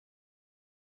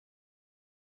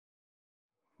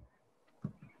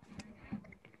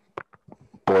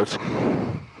boys.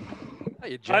 How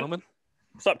you, gentlemen?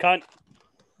 What's up, cunt?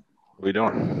 What are you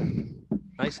doing?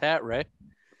 Nice hat, Ray.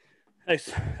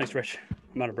 Thanks, Rich.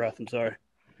 I'm out of breath. I'm sorry.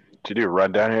 Did you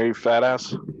run down here, you fat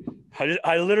ass?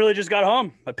 I literally just got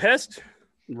home. I pissed,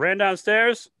 ran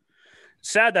downstairs.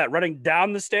 Sad that running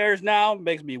down the stairs now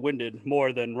makes me winded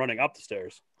more than running up the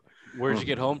stairs. Where'd you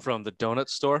get home from? The donut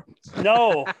store?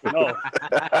 No.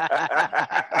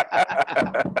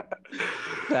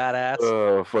 Fat ass.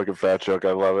 Oh, fucking fat joke.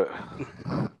 I love it.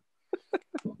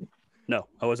 No,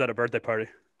 I was at a birthday party.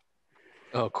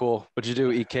 Oh, cool. What'd you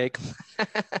do? Eat cake?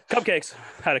 Cupcakes.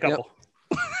 Had a couple.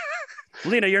 Yep.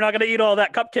 Lena, you're not going to eat all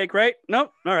that cupcake, right?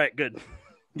 Nope. All right, good.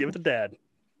 Give it to Dad.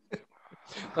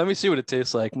 Let me see what it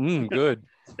tastes like. Good.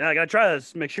 Yeah, I got to try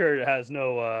this. Make sure it has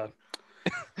no...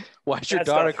 Why's your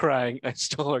daughter crying? I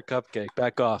stole her cupcake.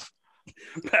 Back off.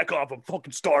 Back off. I'm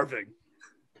fucking starving.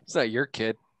 It's not your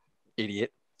kid,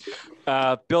 idiot.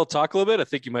 Bill, talk a little bit. I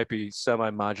think you might be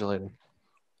semi-modulated.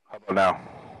 How about now?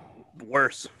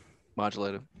 Worse.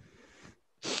 Modulated.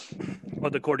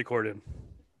 Put the cordy cord in.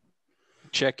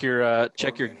 Check your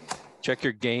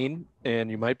gain, and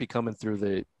you might be coming through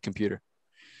the computer.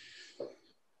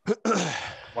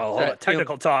 Well,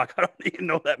 technical talk. I don't even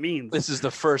know what that means. This is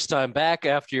the first time back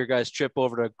after your guys' trip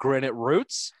over to Granite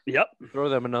Roots. Yep. Throw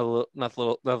them another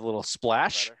little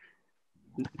splash.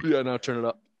 Better. Yeah, now turn it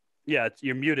up. Yeah,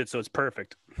 you're muted, so it's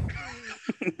perfect.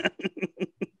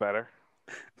 Better?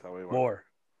 More.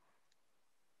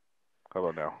 How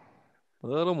about now? A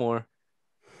little more.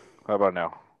 How about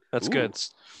now? That's good.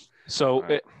 So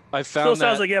right. I found Still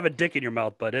sounds like you have a dick in your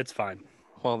mouth, but it's fine.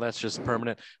 Well, that's just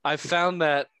permanent. I found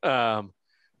that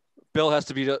Bill has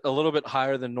to be a little bit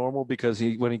higher than normal because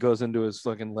when he goes into his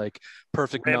fucking like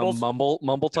perfect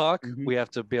mumble talk, we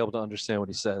have to be able to understand what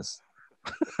he says.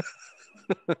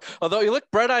 Although you look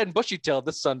bright-eyed and bushy-tailed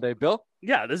this Sunday, Bill.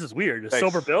 Yeah, this is weird.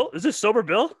 Sober Bill? Is this sober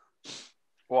Bill?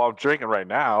 Well, I'm drinking right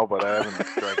now, but I haven't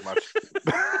drank much.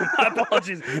 My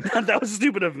apologies. That was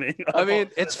stupid of me. I mean,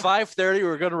 it's 5:30.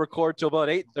 We're going to record till about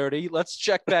 8:30. Let's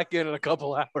check back in a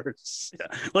couple hours. Yeah.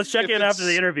 Let's check in after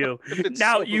the interview.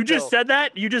 Now, you just said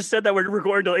that. You just said that we're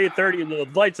recording till 8:30, and the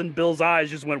lights in Bill's eyes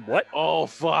just went, what? Oh,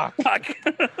 fuck.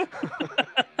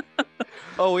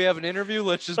 Oh, we have an interview.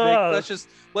 Let's just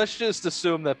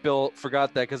assume that Bill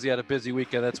forgot that because he had a busy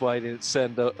weekend. That's why he didn't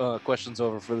send questions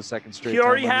over for the second straight. He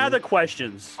already had the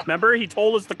questions. Remember, he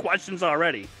told us the questions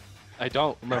already. I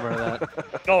don't remember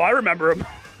that. Oh, I remember him.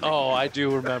 Oh, I do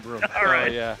remember him. All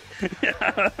right. Oh,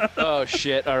 yeah. Oh,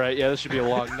 shit. All right. Yeah, this should be a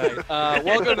long night.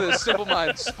 Welcome to the Simple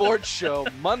Mind Sports Show.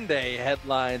 Monday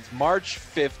headlines, March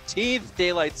 15th,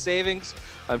 daylight savings.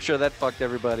 I'm sure that fucked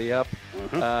everybody up.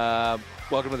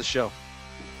 Welcome to the show.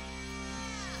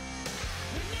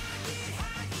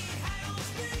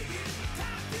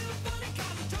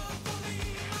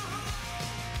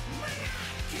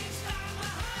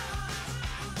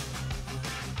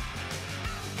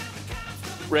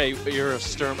 Ray, you're a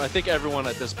stern. I think everyone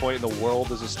at this point in the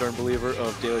world is a stern believer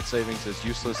of daylight savings is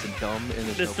useless and dumb. And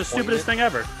it's the stupidest thing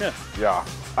ever. Yeah. Yeah.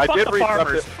 Fuck the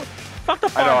farmers. Fuck the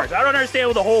farmers. I don't understand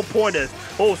what the whole point is.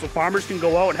 Oh, so farmers can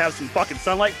go out and have some fucking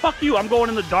sunlight. Fuck you. I'm going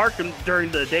in the dark and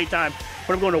during the daytime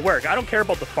when I'm going to work. I don't care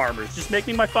about the farmers. Just make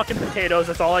me my fucking potatoes.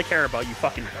 That's all I care about. You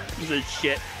fucking piece of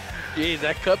shit. Geez,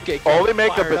 that cupcake. Only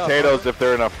make the potatoes if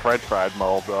they're in a French fried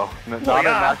mold, though. Not an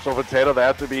actual potato. They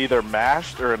have to be either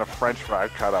mashed or in a French fried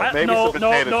cutout. Maybe some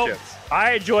potato chips.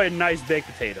 I enjoy a nice baked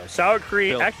potato. Sour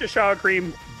cream, extra sour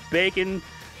cream, bacon,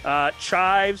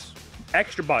 chives,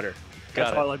 extra butter.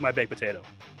 That's how I like my baked potato.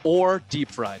 Or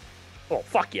deep fried. Oh,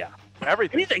 fuck yeah.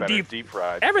 Anything deep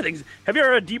fried. Everything's. Have you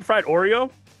ever had a deep fried Oreo?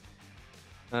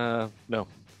 No.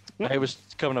 I was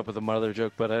coming up with a mother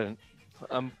joke, but I didn't.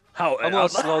 I'm a little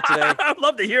slow today. I'd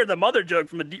love to hear the mother joke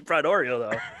from a deep fried Oreo,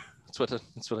 though.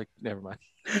 That's what never mind.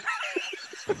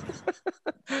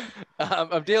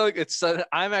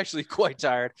 I'm actually quite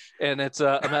tired, and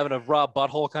I'm having a raw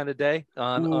butthole kind of day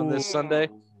on this Sunday,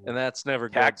 and that's never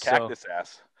good. Cactus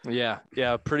ass.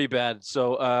 Yeah, pretty bad.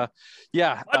 So,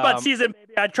 yeah. What about season,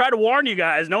 baby? I try to warn you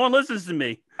guys. No one listens to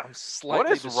me. I'm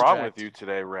slightly What is wrong with you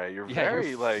today, Ray? You're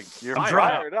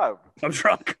fired up. I'm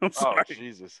drunk. I'm sorry. Oh,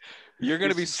 Jesus. You're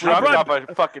going to be drunk up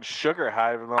a fucking sugar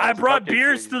high. I brought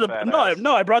beers to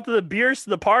I brought the beers to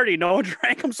the party. No one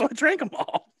drank them, so I drank them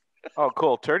all. Oh,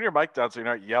 cool. Turn your mic down so you're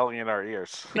not yelling in our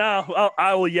ears. No,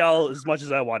 I will yell as much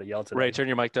as I want to yell today. Ray, turn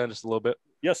your mic down just a little bit.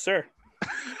 Yes, sir.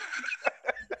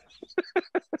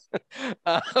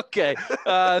 Okay.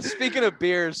 Speaking of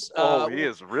beers, he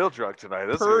is real drunk tonight.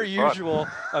 This per usual,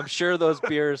 I'm sure those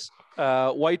beers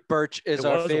White birch is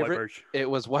our favorite. Birch. It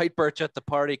was white birch at the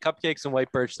party. Cupcakes and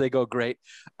white birch, they go great.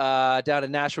 Down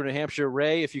in Nashua, New Hampshire.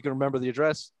 Ray, if you can remember the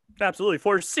address. Absolutely.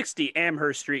 460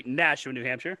 Amherst Street, Nashua, New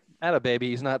Hampshire. Atta baby,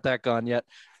 he's not that gone yet.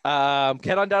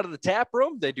 Head on down to the tap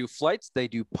room. They do flights. They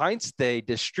do pints. They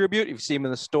distribute. If you see them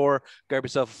in the store, grab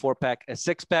yourself a 4-pack, a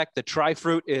 6-pack. The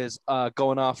tri-fruit is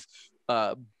going off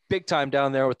big time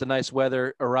down there with the nice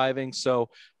weather arriving. So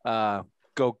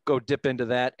go dip into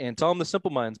that and tell them the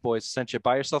Simple Minds boys sent you.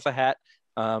 Buy yourself a hat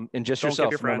and just Don't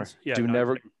yourself. Your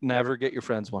Remember, yeah, never get your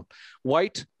friends one.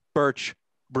 White Birch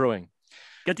Brewing.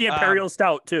 Get the Imperial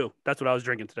Stout too. That's what I was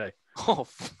drinking today. Oh,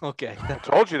 okay. I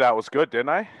told you that was good, didn't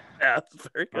I? Yeah, that's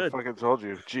very good. I fucking told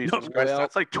you. Jesus No, Christ,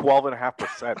 that's like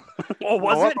 12.5%. Oh,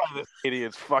 was it? This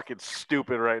idiot's fucking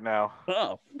stupid right now.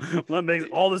 Oh, that makes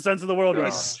all the sense in the world.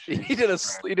 Right now. He did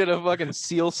a fucking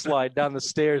seal slide down the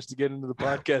stairs to get into the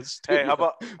podcast. Hey, how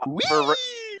about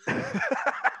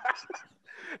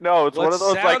No, it's one of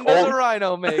those like old a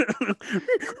rhino make.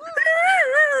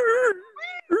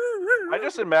 I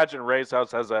just imagine Ray's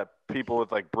house has that people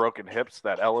with like broken hips,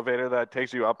 that elevator that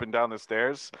takes you up and down the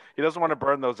stairs. He doesn't want to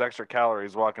burn those extra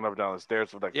calories walking up and down the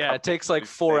stairs with that. Yeah, it takes like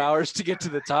 4 hours to get to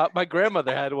the top. My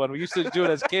grandmother had one. We used to do it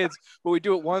as kids, but we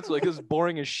do it once. Like, it's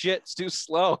boring as shit. It's too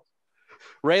slow.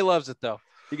 Ray loves it though.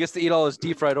 He gets to eat all his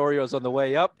deep fried Oreos on the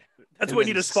way up. That's what we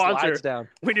need a sponsor. Down.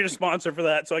 We need a sponsor for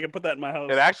that, so I can put that in my house.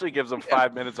 It actually gives him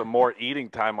 5 minutes of more eating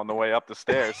time on the way up the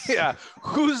stairs. Yeah.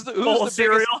 Who's the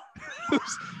cereal?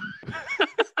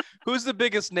 Who's the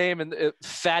biggest name in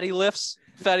Fatty Lifts?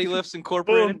 Fatty Lifts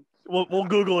Incorporated. Boom. We'll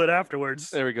Google it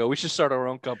afterwards. There we go. We should start our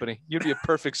own company. You'd be a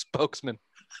perfect spokesman.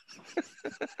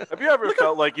 Have you ever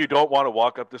felt like you don't want to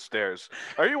walk up the stairs?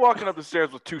 Are you walking up the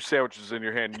stairs with 2 sandwiches in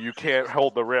your hand and you can't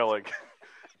hold the railing?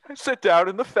 Sit down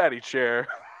in the fatty chair.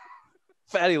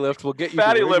 Fatty Lift will get you.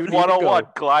 Fatty Lift 101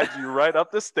 glides you right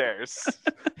up the stairs,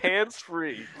 hands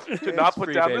free. Do not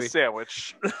put down the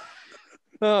sandwich.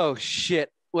 Oh shit!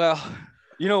 Well,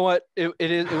 you know what? It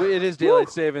is daylight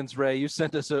savings, Ray. You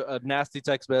sent us a nasty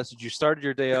text message. You started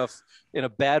your day off in a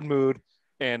bad mood,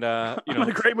 and I'm in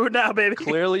a great mood now, baby.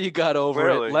 Clearly, you got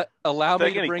over it. Allow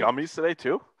me to bring gummies today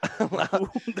too.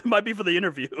 That might be for the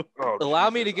interview. Oh,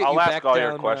 allow me to get I'll you ask back all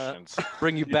down. Your questions.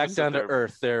 Bring you back down to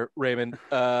earth, there, Raymond.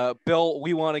 Bill,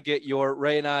 we want to get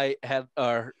Ray and I had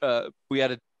our we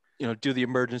had to do the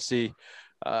emergency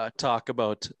talk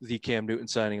about the Cam Newton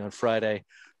signing on Friday.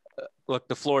 Look,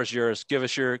 the floor is yours. Give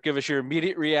us your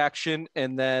immediate reaction,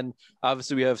 and then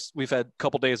obviously we've had a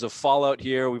couple days of fallout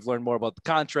here. We've learned more about the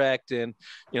contract, and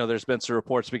there's been some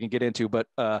reports we can get into. But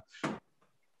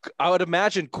I would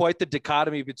imagine quite the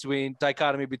dichotomy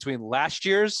between last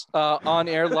year's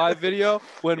on-air live video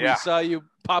when we saw you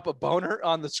pop a boner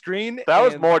on the screen. That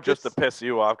was more just to piss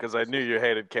you off because I knew you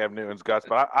hated Cam Newton's guts.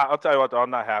 But I'll tell you what, though,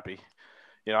 I'm not happy.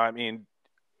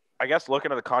 I guess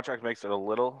looking at the contract makes it a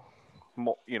little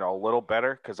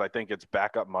better because I think it's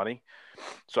backup money.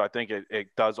 So I think it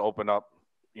does open up,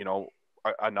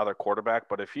 another quarterback.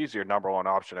 But if he's your number one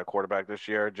option at quarterback this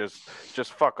year, just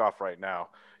fuck off right now.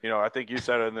 I think you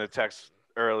said it in the text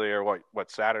earlier,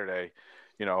 what Saturday,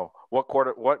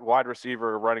 what wide receiver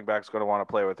or running back's going to want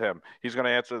to play with him? He's going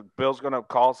to answer. Bill's going to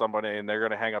call somebody and they're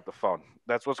going to hang up the phone.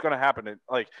 That's what's going to happen.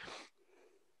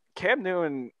 Cam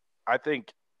Newton, I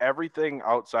think everything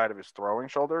outside of his throwing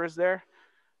shoulder is there.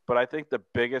 But I think the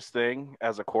biggest thing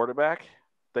as a quarterback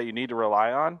that you need to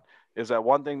rely on is that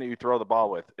one thing that you throw the ball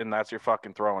with, and that's your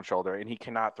fucking throwing shoulder, and he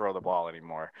cannot throw the ball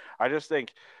anymore. I just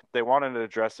think they wanted to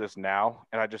address this now,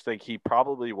 and I just think he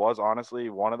probably was honestly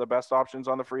one of the best options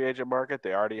on the free agent market.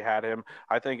 They already had him.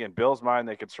 I think in Bill's mind,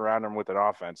 they could surround him with an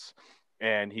offense,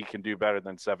 and he can do better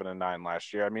than 7-9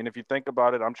 last year. I mean, if you think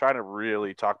about it, I'm trying to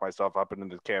really talk myself up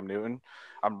into Cam Newton.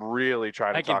 I'm really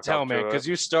trying to I can tell, man, because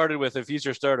you started with if he's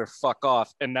your starter, fuck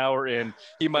off, and now we're in.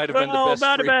 He might have been the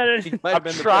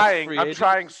best. I'm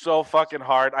trying so fucking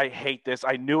hard. I hate this.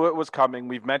 I knew it was coming.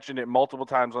 We've mentioned it multiple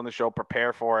times on the show.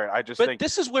 Prepare for it. I think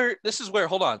this is where.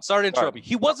 Hold on. Sorry to interrupt you.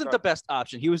 He wasn't the best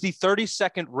option. He was the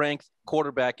 32nd ranked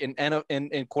quarterback in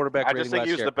quarterback. I just think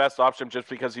he was the best option just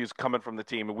because he's coming from the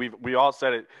team. We all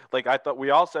said it. Like I thought, we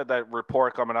all said that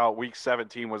report coming out week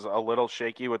 17 was a little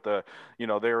shaky with the, they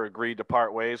were agreed to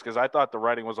part ways because I thought the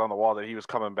writing was on the wall that he was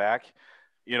coming back.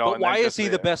 But why is he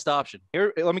the best option?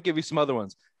 Here, let me give you some other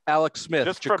ones. Alex Smith,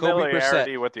 just Jacoby Brissett,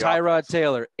 Tyrod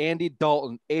Taylor, Andy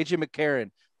Dalton, AJ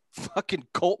McCarron, fucking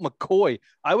Colt McCoy.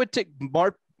 I would take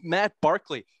Matt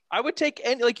Barkley. I would take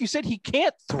any, like you said, he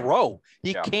can't throw.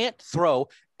 He can't throw.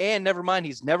 And never mind,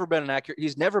 he's never been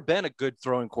a good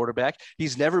throwing quarterback.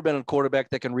 He's never been a quarterback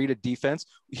that can read a defense.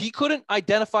 He couldn't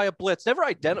identify a blitz,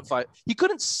 he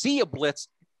couldn't see a blitz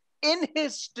in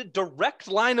his direct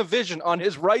line of vision on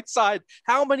his right side.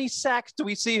 How many sacks do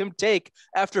we see him take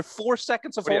after 4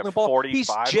 seconds of holding the ball? He's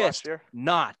just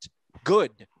not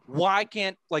good. Why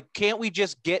can't we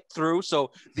just get through?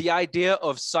 So the idea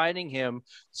of signing him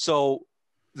so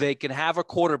they can have a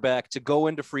quarterback to go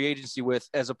into free agency with,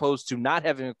 as opposed to not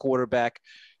having a quarterback.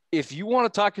 If you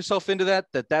want to talk yourself into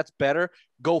that's better,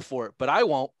 go for it. But I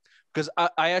won't, because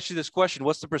I asked you this question.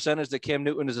 What's the percentage that Cam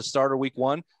Newton is a starter week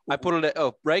 1? I put it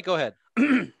at, Ray, go ahead.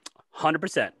 100%.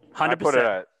 100%. I put it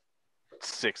at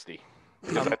 60.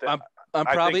 I'm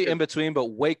probably in between,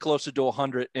 but way closer to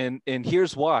 100. And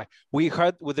here's why. We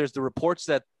heard there's the reports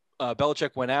that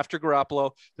Belichick went after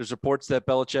Garoppolo. There's reports that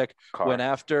Belichick went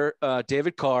after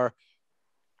David Carr.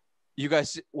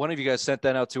 One of you guys sent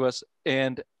that out to us,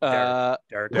 and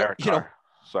Derek Carr.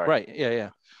 Sorry. Right? Yeah.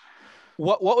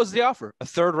 What was the offer? A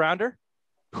third rounder?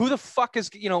 Who the fuck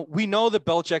is? We know that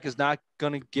Belichick is not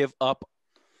going to give up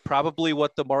probably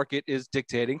what the market is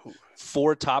dictating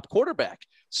for a top quarterback.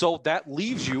 So that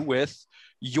leaves you with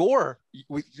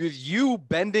you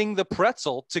bending the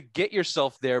pretzel to get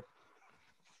yourself there.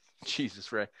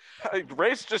 Jesus, Ray.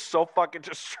 Ray's just so fucking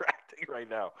distracting right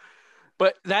now.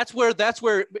 But that's where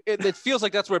it feels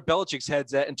like that's where Belichick's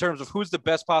head's at in terms of who's the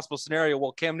best possible scenario.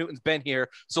 Well, Cam Newton's been here,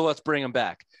 so let's bring him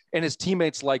back. And his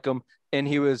teammates like him, and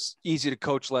he was easy to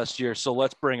coach last year, so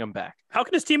let's bring him back. How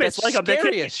can his teammates like him?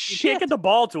 You can't get the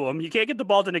ball to him. You can't get the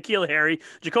ball to N'Keal Harry.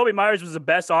 Jacoby Myers was the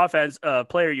best offense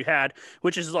player you had,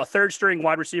 which is a third-string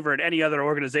wide receiver in any other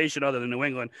organization other than New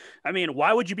England. I mean,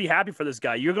 why would you be happy for this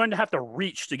guy? You're going to have to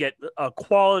reach to get a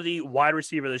quality wide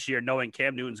receiver this year, knowing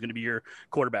Cam Newton's going to be your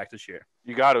quarterback this year.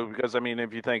 You got to, because, I mean,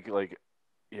 if you think,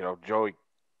 Joey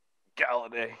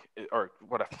Galladay, or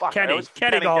what a fuck. Kenny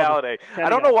Galladay. I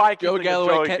don't know why I keep thinking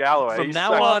Joey Galloway. From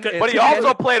now on, but he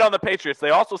also played on the Patriots. They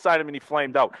also signed him, and he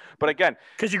flamed out. But again,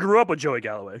 because you grew up with Joey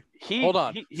Galloway. Hold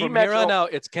on. From here on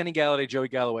out, it's Kenny Galladay, Joey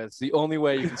Galloway. It's the only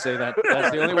way you can say that.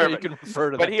 That's the only way you can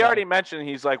refer to that. But he already mentioned,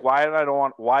 he's like, why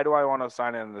do I want to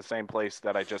sign in the same place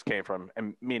that I just came from,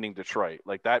 and meaning Detroit?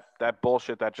 Like that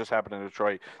bullshit that just happened in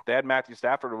Detroit. They had Matthew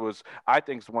Stafford, who was, I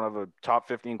think, one of the top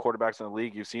 15 quarterbacks in the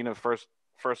league. You've seen him first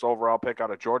overall pick out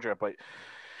of Georgia, but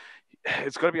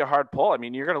it's going to be a hard pull. I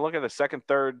mean, you're going to look at the second,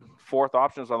 third, fourth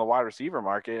options on the wide receiver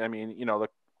market. I mean,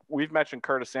 we've mentioned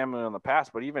Curtis Samuel in the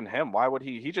past, but even him, why would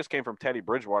he just came from Teddy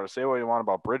Bridgewater. Say what you want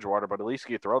about Bridgewater, but at least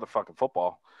he could throw the fucking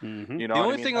football. Mm-hmm. The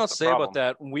only thing I'll say about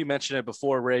that, we mentioned it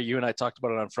before, Ray, you and I talked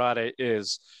about it on Friday,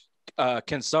 is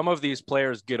can some of these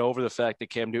players get over the fact that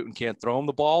Cam Newton can't throw him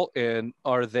the ball? And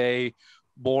are they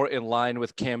more in line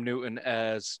with Cam Newton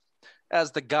as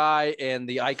the guy and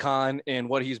the icon and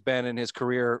what he's been in his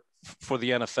career for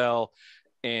the NFL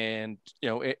and,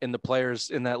 in the players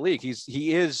in that league?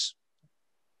 He is,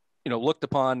 looked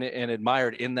upon and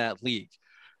admired in that league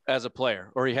as a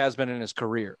player, or he has been in his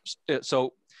career.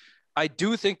 So I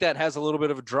do think that has a little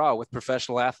bit of a draw with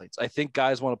professional athletes. I think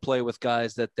guys want to play with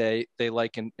guys that they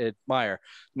like and admire.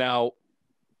 Now,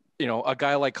 a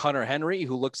guy like Hunter Henry,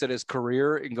 who looks at his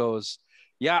career and goes,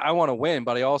 yeah, I want to win,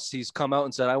 but he's come out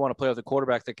and said, I want to play with a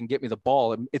quarterback that can get me the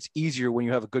ball. And it's easier when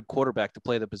you have a good quarterback to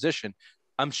play the position.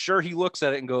 I'm sure he looks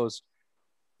at it and goes,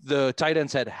 the tight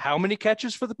ends had how many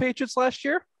catches for the Patriots last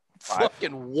year? 5.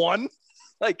 Fucking 1.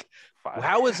 Like, 5.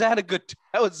 How is that a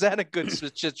good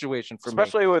situation for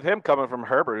Especially with him coming from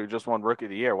Herbert, who just won Rookie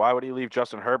of the Year? Why would he leave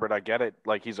Justin Herbert? I get it.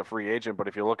 Like, he's a free agent, but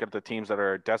if you look at the teams that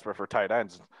are desperate for tight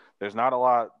ends, there's not a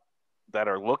lot that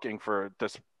are looking for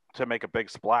this to make a big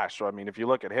splash. So, I mean, if you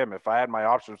look at him, if I had my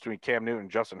options between Cam Newton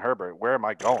and Justin Herbert, where am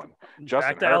I going?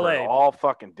 Justin Herbert LA. all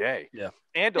fucking day. Yeah.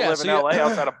 And to live in LA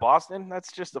outside of Boston,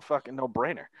 that's just a fucking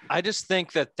no-brainer. I just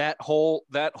think that whole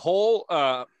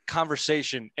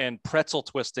conversation and pretzel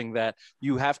twisting that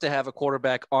you have to have a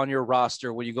quarterback on your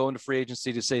roster when you go into free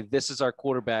agency to say, this is our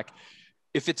quarterback.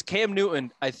 If it's Cam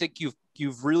Newton, I think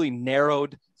you've really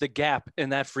narrowed the gap in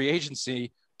that free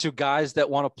agency to guys that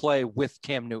want to play with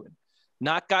Cam Newton.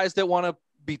 Not guys that want to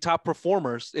be top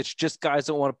performers. It's just guys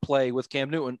that want to play with Cam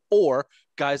Newton, or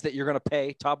guys that you're going to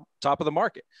pay top of the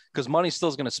market, because money's still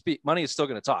going to speak. Money is still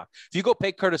going to talk. If you go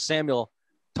pay Curtis Samuel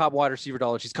top wide receiver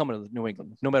dollars, he's coming to New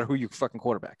England, no matter who your fucking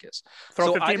quarterback is.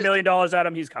 Throw $15 million at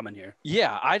him, he's coming here.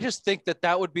 Yeah, I just think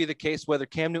that would be the case whether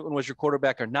Cam Newton was your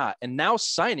quarterback or not. And now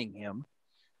signing him,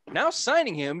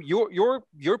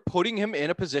 you're putting him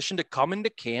in a position to come into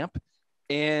camp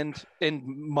and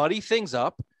muddy things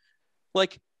up.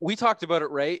 Like we talked about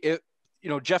it, Ray.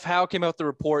 Jeff Howe came out with the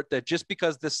report that just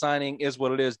because this signing is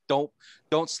what it is, don't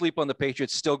sleep on the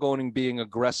Patriots still going and being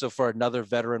aggressive for another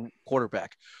veteran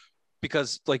quarterback.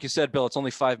 because, like you said, Bill, it's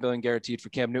only $5 million guaranteed for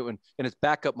Cam Newton, and it's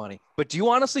backup money. But do you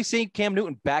honestly see Cam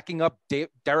Newton backing up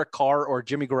Derek Carr or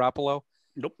Jimmy Garoppolo?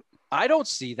 Nope. I don't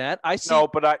see that. I see. No,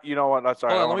 but you know what? That's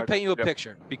Hold on, let me paint you a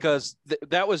picture, because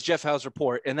that was Jeff Howe's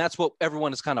report, and that's what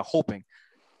everyone is kind of hoping.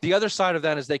 The other side of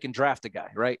that is they can draft a guy,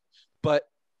 right? But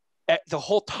the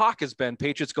whole talk has been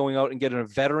Patriots going out and getting a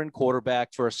veteran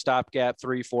quarterback for a stopgap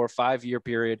 3, 4, 5 year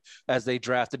period as they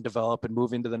draft and develop and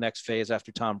move into the next phase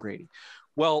after Tom Brady.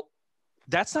 Well,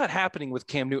 that's not happening with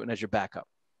Cam Newton as your backup.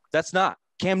 That's not.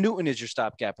 Cam Newton is your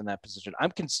stopgap in that position.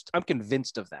 I'm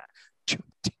convinced of that.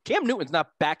 Cam Newton's not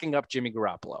backing up Jimmy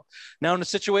Garoppolo. Now, in a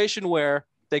situation where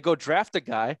they go draft a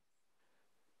guy,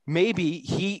 maybe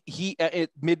he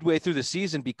midway through the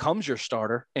season becomes your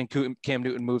starter, and Cam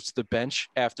Newton moves to the bench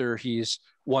after he's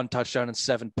 1 touchdown and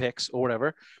 7 picks or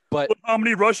whatever. But how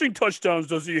many rushing touchdowns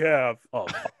does he have? Oh,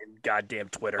 fucking goddamn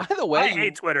Twitter! By the way, I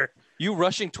hate Twitter. You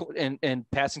rushing and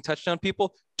passing touchdown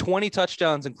people, 20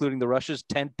 touchdowns including the rushes,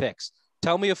 10 picks.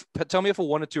 Tell me if a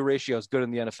 1-to-2 ratio is good in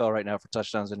the NFL right now for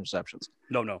touchdowns and interceptions.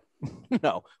 No. No.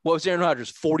 What was Aaron Rodgers?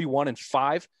 41 and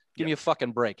 5. Give me a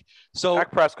fucking break. So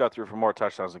Dak Prescott threw for more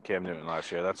touchdowns than Cam Newton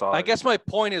last year. That's all. I guess my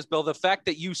point is, Bill, the fact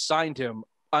that you signed him,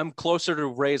 I'm closer to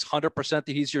Ray's 100% that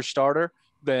he's your starter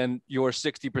than your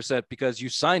 60% because you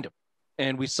signed him.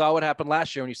 And we saw what happened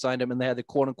last year when you signed him and they had the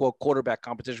quote unquote quarterback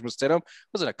competition with Stidham. It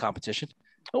wasn't a competition.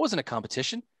 It wasn't a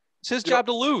competition. It's his job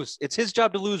to lose. It's his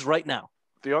job to lose right now.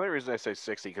 The only reason I say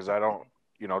 60 because I don't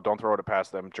throw it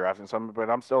past them drafting something, but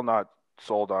I'm still not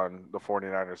sold on the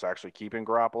 49ers actually keeping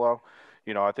Garoppolo.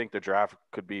 I think the draft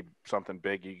could be something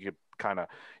big.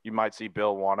 You might see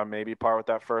Bill want to maybe part with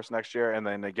that first next year. And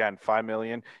then again, $5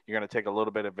 million, you're going to take a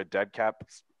little bit of a dead cap,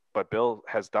 but Bill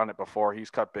has done it before. He's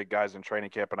cut big guys in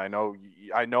training camp. And I know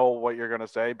what you're going to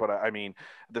say, but I mean,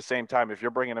 at the same time, if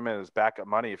you're bringing him in as backup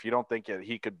money, if you don't think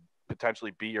he could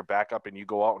potentially be your backup and you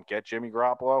go out and get Jimmy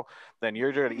Garoppolo, then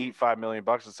you're going to eat $5 million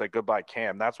and say goodbye,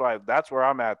 Cam. That's where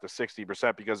I'm at the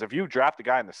 60%, because if you draft a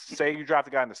guy in the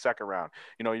second round,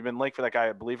 you've been linked for that guy,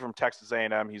 I believe from Texas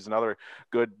A&M. He's another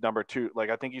good number 2. Like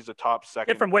I think he's the top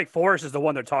second. Kid from Wake Forest is the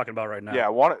one they're talking about right now.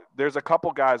 Yeah. There's a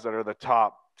couple guys that are the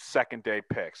top second day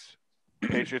picks.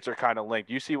 Patriots are kind of linked.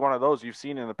 You see one of those you've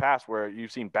seen in the past where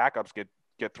you've seen backups get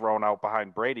thrown out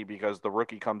behind Brady because the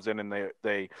rookie comes in and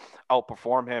they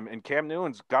outperform him. And Cam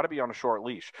Newton's got to be on a short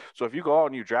leash. So if you go out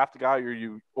and you draft a guy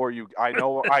I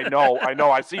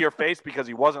know, I see your face because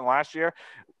he wasn't last year.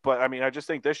 But I mean, I just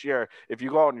think this year, if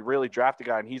you go out and you really draft a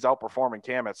guy and he's outperforming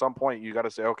Cam, at some point you got to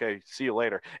say, okay, see you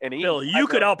later. And Bill, you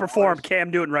could outperform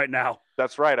Cam Newton right now.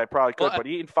 That's right. I probably could, but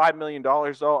eating $5 million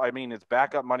though, I mean, it's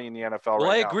backup money in the NFL. Well,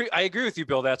 right now. I agree with you,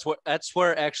 Bill. That's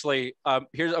where actually, I'm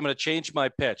going to change my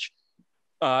pitch.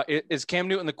 Is Cam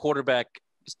Newton the quarterback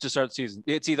to start the season?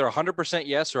 It's either 100%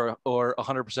 yes or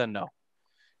 100% no.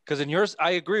 Because in yours,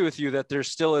 I agree with you that there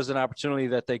still is an opportunity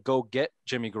that they go get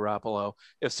Jimmy Garoppolo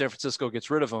if San Francisco gets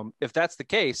rid of him. If that's the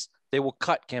case, they will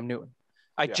cut Cam Newton.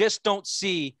 I just don't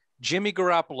see Jimmy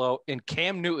Garoppolo and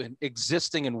Cam Newton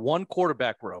existing in one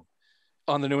quarterback room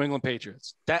on the New England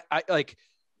Patriots. Cam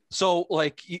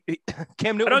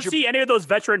Newton. I don't see any of those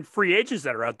veteran free agents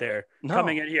that are out there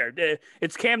coming in here.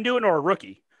 It's Cam Newton or a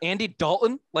rookie. Andy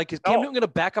Dalton? Is Cam Newton going to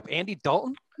back up Andy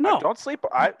Dalton? No. Don't sleep.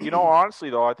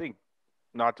 Honestly, though, I think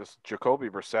not just Jacoby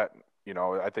Brissett.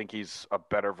 I think he's a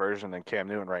better version than Cam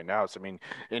Newton right now. So, I mean,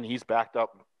 and he's backed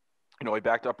up. He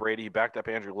backed up Brady. He backed up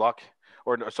Andrew Luck.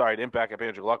 He didn't back up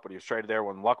Andrew Luck, but he was traded there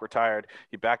when Luck retired.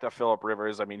 He backed up Phillip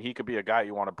Rivers. I mean, he could be a guy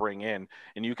you want to bring in,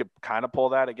 and you could kind of pull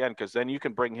that again because then you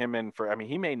can bring him in for. I mean,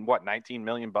 he made $19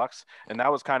 million, and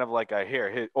that was kind of like a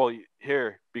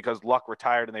here because Luck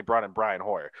retired and they brought in Brian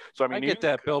Hoyer. So I mean, I get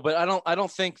that, Bill, but I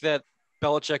don't think that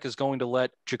Belichick is going to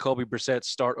let Jacoby Brissett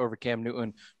start over Cam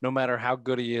Newton, no matter how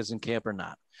good he is in camp or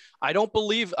not. I don't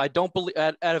believe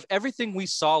out of everything we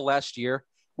saw last year.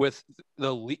 With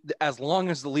as long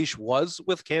as the leash was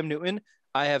with Cam Newton,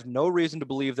 I have no reason to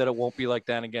believe that it won't be like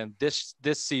that again this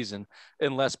season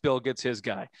unless Bill gets his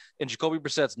guy. And Jacoby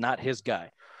Brissett's not his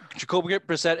guy. Jacoby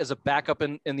Brissett is a backup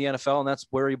in the NFL, and that's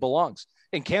where he belongs.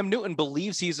 And Cam Newton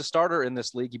believes he's a starter in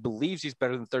this league. He believes he's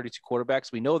better than 32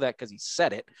 quarterbacks. We know that because he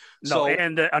said it.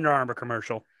 And the Under Armour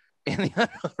commercial. In the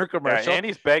other commercial. Yeah, and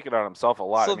he's banking on himself a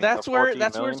lot. So that's where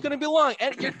it's going to belong.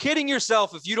 And you're kidding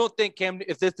yourself if you don't think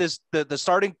the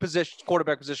starting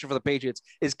quarterback position for the Patriots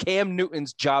is Cam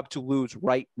Newton's job to lose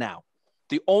right now.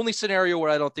 The only scenario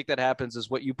where I don't think that happens is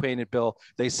what you painted, Bill.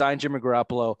 They sign Jimmy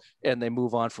Garoppolo and they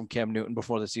move on from Cam Newton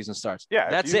before the season starts.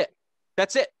 Yeah, that's it.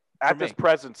 That's it. at this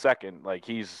present second, like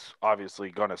he's obviously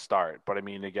going to start. But I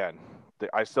mean, again,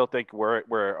 I still think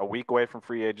we're a week away from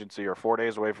free agency, or 4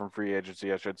 days away from free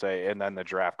agency, I should say, and then the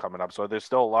draft coming up. So there's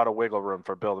still a lot of wiggle room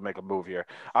for Bill to make a move here.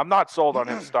 I'm not sold on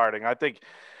him starting. I think.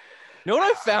 You know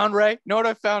what I found, Ray? You know what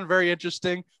I found very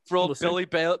interesting for old Billy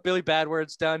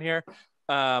Badwords down here?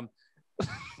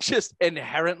 Just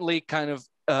inherently kind of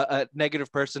a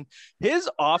negative person. His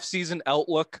off-season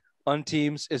outlook on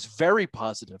teams is very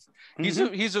positive. He's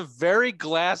a very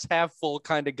glass half full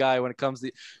kind of guy when it comes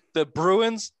to the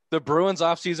Bruins. The Bruins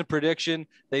offseason prediction,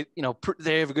 they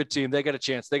have a good team. They got a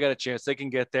chance. They can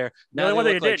get there. The only one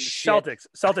that did Celtics.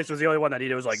 Celtics was the only one that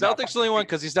he was like. Celtics the only one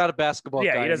because he's not a basketball guy.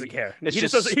 Yeah, he doesn't care.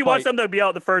 He wants them to be out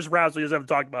in the first round, so he doesn't have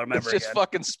to talk about him ever again. It's just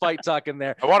fucking spite talking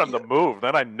there. I want him to move.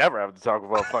 Then I never have to talk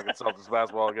about fucking Celtics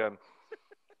basketball again.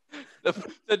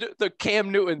 The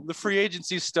Cam Newton, the free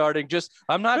agency starting.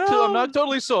 I'm not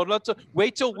totally sold.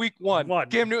 Wait till week one.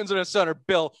 Cam Newton's in a center.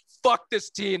 Bill, fuck this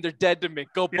team. They're dead to me.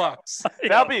 Go Bucks.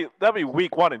 That'll be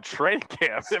week one in training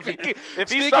camp.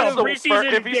 If he starts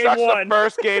the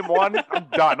first game one, I'm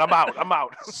done. I'm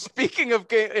out. Speaking of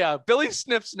Billy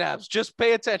Snip Snaps. Just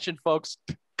pay attention, folks.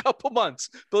 Couple months,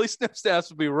 Billy Snip Snaps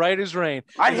will be right as rain.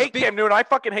 I hate Cam Newton. I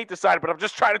fucking hate this side, but I'm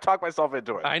just trying to talk myself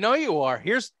into it. I know you are.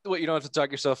 Here's what you don't have to talk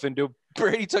yourself into.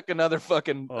 Brady took another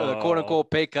fucking quote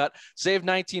unquote pay cut, saved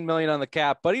 $19 million on the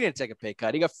cap, but he didn't take a pay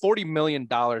cut. He got $40 million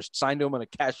signed to him on a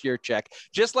cashier check,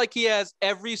 just like he has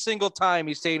every single time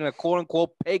he's taken a quote unquote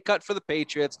pay cut for the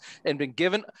Patriots and been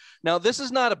given. Now, this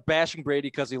is not a bashing Brady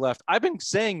because he left. I've been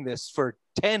saying this for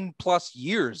 10 plus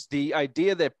years. The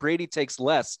idea that Brady takes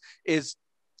less is,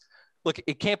 look,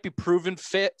 it can't be proven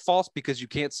false because you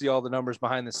can't see all the numbers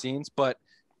behind the scenes, but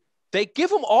they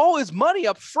give him all his money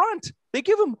up front. They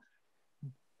give him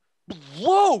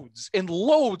loads and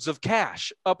loads of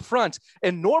cash up front.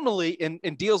 And normally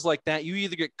in deals like that, you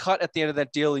either get cut at the end of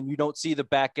that deal and you don't see the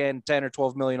back end 10 or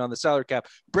 12 million on the salary cap.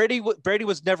 Brady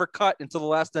was never cut until the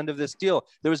last end of this deal.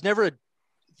 There was never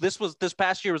this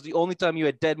past year was the only time you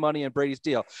had dead money in Brady's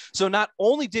deal. So not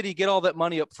only did he get all that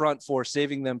money up front for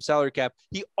saving them salary cap,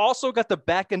 he also got the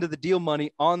back end of the deal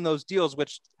money on those deals,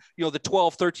 which, the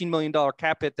 $12-13 million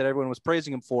cap hit that everyone was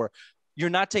praising him for. You're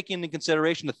not taking into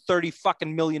consideration the $30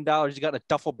 fucking million you got in a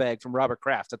duffel bag from Robert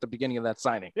Kraft at the beginning of that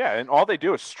signing. Yeah, and all they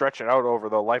do is stretch it out over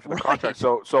the life of the contract.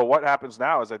 So what happens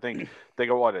now is I think they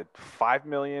go at $5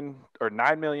 million or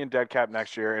 $9 million dead cap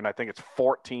next year, and I think it's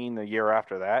 14 the year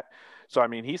after that. So, I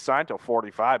mean, he's signed till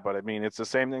 45, but, I mean, it's the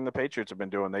same thing the Patriots have been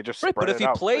doing. They just spread it out. But if he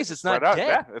plays, it's not dead.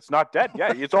 Yeah, it's not dead.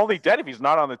 Yeah, it's only dead if he's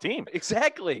not on the team.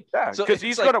 Exactly. Yeah, because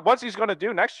what's he's going to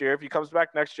do next year, if he comes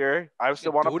back next year, I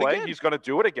still want to play. He's going to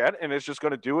do it again, and it's just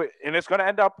going to do it. And it's going to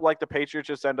end up like the Patriots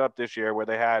just end up this year where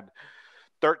they had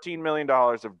 $13 million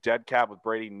of dead cap with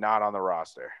Brady not on the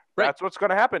roster. Right. That's what's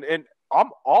going to happen. And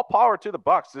all power to the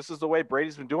Bucks. This is the way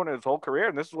Brady's been doing it his whole career,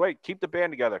 and this is the way keep the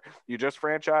band together. You just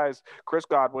franchise Chris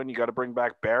Godwin. You got to bring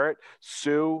back Barrett,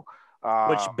 Sue.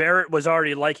 Which Barrett was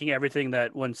already liking everything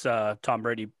that once Tom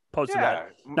Brady posted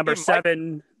that. Number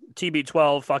 7,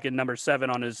 TB12, fucking number 7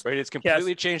 on his. Brady's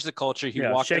completely changed the culture. He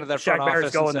walked into that front Shaq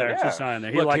Barrett's office going there. Just sign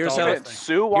there. He Look, here's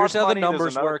how the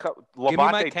numbers work. Give me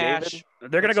my cash. David.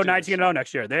 They're going to go 19-0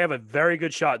 next year. They have a very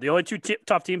good shot. The only two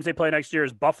tough teams they play next year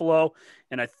is Buffalo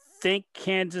and I think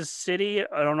Kansas City.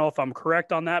 I don't know if I'm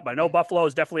correct on that, but I know Buffalo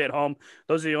is definitely at home.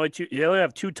 Those are the only two. They only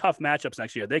have 2 tough matchups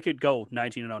next year. They could go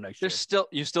 19-0 next year.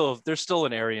 There's still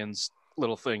an Arians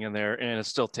little thing in there, and it's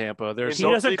still Tampa. He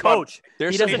doesn't coach.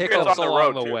 There's some hiccups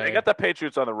along the way. They got the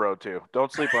Patriots on the road too.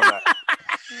 Don't sleep on that.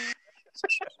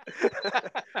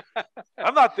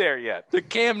 I'm not there yet. The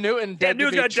Cam Newton's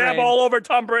got jab all over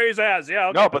Tom Brady's ass. Yeah.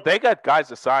 Okay. No, but they got guys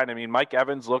to sign. I mean, Mike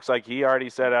Evans looks like he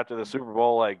already said after the Super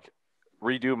Bowl, like,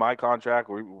 redo my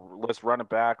contract. Let's run it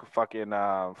back. Fucking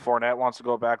Fournette wants to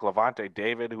go back. Levante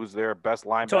David, who's their best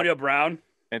linebacker.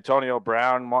 Antonio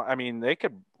Brown. I mean, they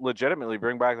could legitimately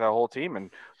bring back that whole team,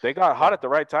 and they got hot at the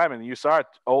right time. And you saw it.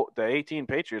 The 18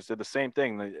 Patriots did the same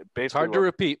thing. It's hard to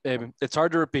repeat, baby. It's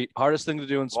hard to repeat. Hardest thing to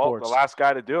do in sports. The last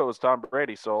guy to do it was Tom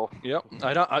Brady. So yep.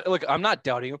 I'm not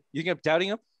doubting him. You think I'm doubting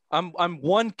him? I'm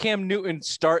one Cam Newton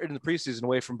start in the preseason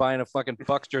away from buying a fucking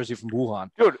Bucks jersey from Wuhan.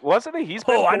 Dude, wasn't he?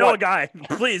 I know a guy.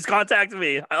 Please contact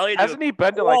me. Hasn't he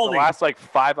been to like the last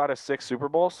 5 out of 6 Super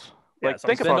Bowls? Like,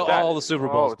 think about that. All the Super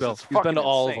Bowls, Bill. He's been to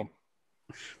all of them.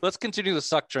 Let's continue the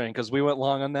suck train because we went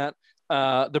long on that.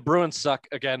 The Bruins suck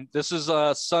again. This is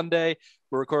Sunday.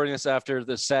 We're recording this after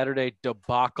the Saturday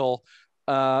debacle.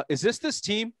 Is this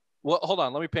team? Well, hold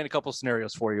on. Let me paint a couple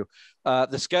scenarios for you.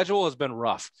 The schedule has been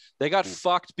rough. They got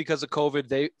fucked because of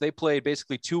COVID. They played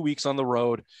basically 2 weeks on the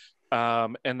road.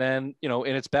 And then, and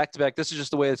it's back to back. This is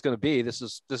just the way it's going to be. This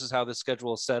is how this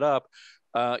schedule is set up.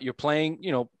 You're playing,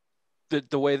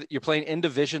 the way that you're playing in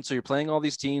division. So you're playing all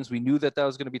these teams. We knew that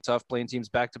was going to be tough, playing teams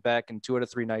back to back and 2 out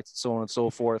of 3 nights and so on and so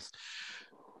forth.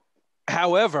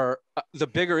 However, the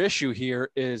bigger issue here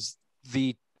is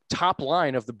the top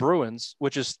line of the Bruins,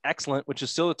 which is excellent, which is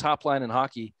still the top line in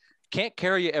hockey, can't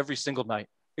carry you every single night,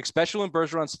 especially when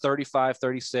Bergeron's 35,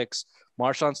 36,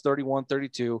 Marchand's 31,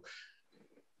 32.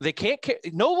 They can't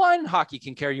no line in hockey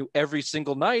can carry you every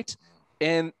single night.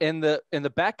 And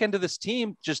the back end of this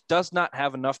team just does not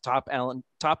have enough top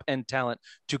end talent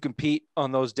to compete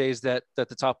on those days that the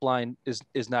top line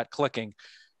is not clicking.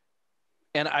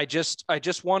 And I just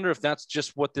wonder if that's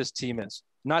just what this team is.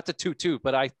 Not the 2-2,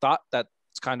 but I thought that's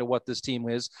kind of what this team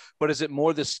is. But is it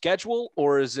more the schedule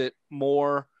or is it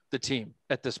more the team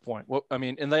at this point? Well, I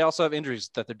mean, and they also have injuries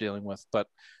that they're dealing with. But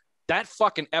that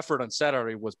fucking effort on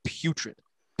Saturday was putrid.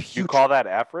 You call that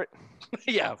effort?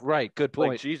 Yeah, right. Good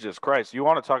point. Like, Jesus Christ. You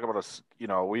want to talk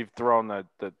about we've thrown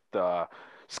the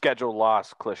schedule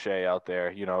loss cliche out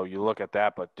there. You look at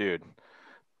that, but dude,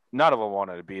 none of them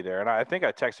wanted to be there. And I think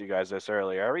I texted you guys this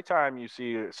earlier. Every time you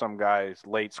see some guys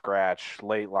late scratch,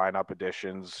 late lineup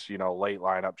additions, late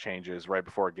lineup changes right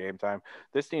before game time,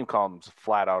 this team comes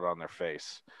flat out on their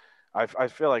face. I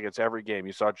feel like it's every game.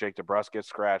 You saw Jake DeBrusk get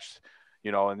scratched,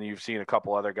 and you've seen a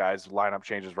couple other guys lineup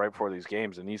changes right before these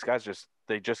games, and these guys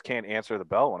just can't answer the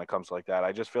bell when it comes like that.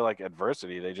 I just feel like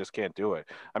adversity, they just can't do it.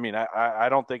 I mean, I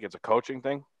don't think it's a coaching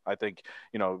thing. I think,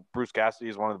 Bruce Cassidy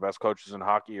is one of the best coaches in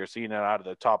hockey. You're seeing it out of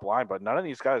the top line, but none of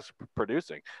these guys are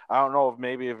producing. I don't know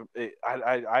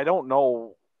I don't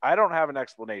know. I don't have an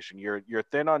explanation. You're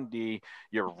thin on D.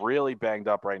 You're really banged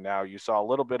up right now. You saw a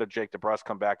little bit of Jake DeBrusk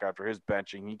come back after his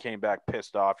benching. He came back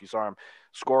pissed off. You saw him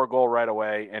score a goal right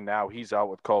away, and now he's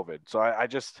out with COVID. So I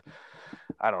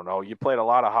don't know. You played a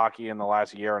lot of hockey in the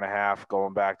last year and a half,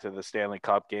 going back to the Stanley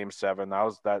Cup Game 7.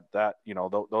 Those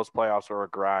playoffs were a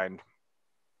grind.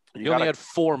 You only had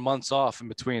 4 months off in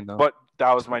between, though. But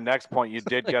that was my next point. You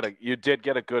did get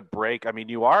a good break. I mean,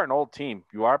 you are an old team.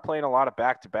 You are playing a lot of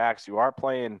back-to-backs. You are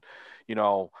playing,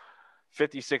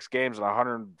 56 games in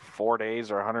 104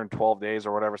 days or 112 days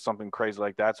or whatever, something crazy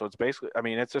like that. So it's basically, I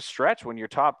mean, it's a stretch when your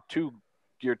top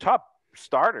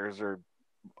starters are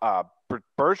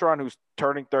Bergeron, who's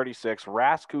turning 36,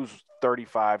 Rask, who's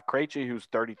 35, Krejci, who's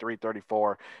 33,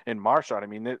 34, and Marchand. I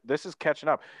mean, this is catching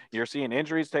up. You're seeing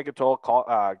injuries take a toll.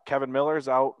 Kevin Miller's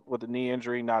out with a knee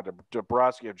injury, not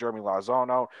DeBrusk. You have Jeremy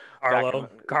Lauzon out.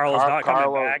 Carlo's not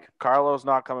coming back. Carlo's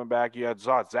not coming back. You had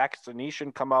Zach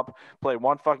Senyshyn come up, play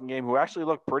one fucking game, who actually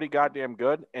looked pretty goddamn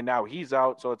good, and now he's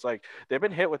out. So it's like they've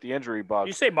been hit with the injury bug. Did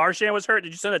you say Marchand was hurt?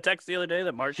 Did you send a text the other day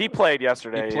that Marchand? He played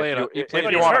yesterday. If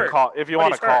you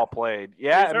want to call played.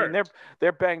 Yeah, I mean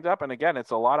they're banged up, and again,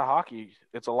 it's a lot of hockey.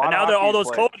 It's a lot. And now that all those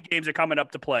COVID games are coming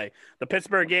up to play. The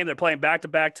Pittsburgh game, they're playing back to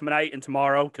back tonight and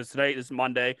tomorrow, because today is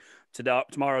Monday.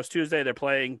 Tomorrow's Tuesday. They're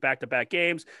playing back to back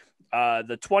games.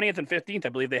 The 20th and 15th, I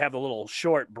believe they have a little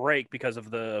short break because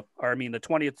of the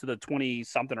 20th to the 20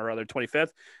 something or other 25th.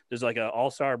 There's like a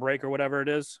all-star break or whatever it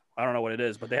is. I don't know what it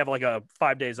is, but they have like a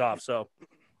 5 days off. So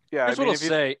yeah, here's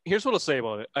what I'll say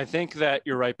about it. I think that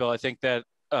you're right, Bill. I think that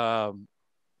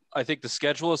I think the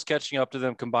schedule is catching up to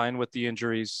them combined with the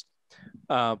injuries.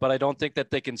 But I don't think that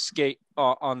they can skate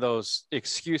on those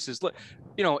excuses.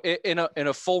 In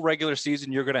a full regular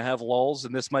season, you're going to have lulls,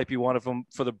 and this might be one of them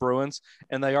for the Bruins.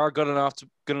 And they are good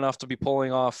enough to be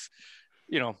pulling off,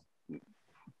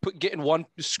 getting one,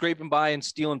 scraping by and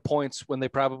stealing points when they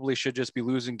probably should just be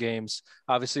losing games.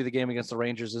 Obviously, the game against the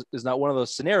Rangers is not one of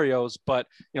those scenarios, but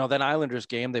that Islanders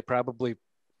game, they probably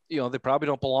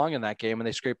don't belong in that game, and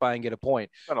they scrape by and get a point.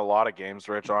 Been a lot of games,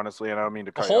 Rich, honestly, and I don't mean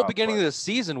to cut the whole beginning of the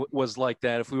season was like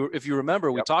that. If you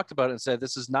remember, we talked about it and said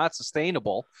this is not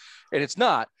sustainable, and it's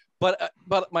not. But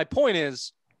my point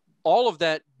is, all of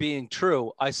that being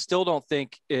true, I still don't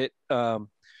think it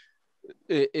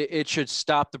should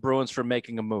stop the Bruins from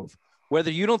making a move.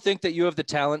 Whether you don't think that you have the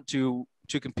talent to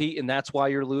compete and that's why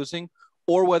you're losing,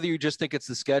 or whether you just think it's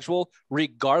the schedule,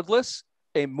 regardless,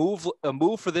 a move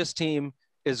for this team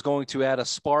is going to add a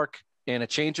spark and a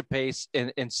change of pace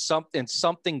and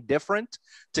something different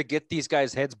to get these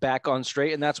guys' heads back on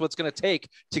straight. And that's what's going to take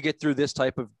to get through this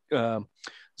type of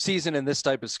season and this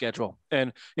type of schedule.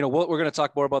 And, we're going to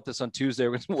talk more about this on Tuesday.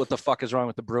 What the fuck is wrong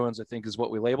with the Bruins, I think, is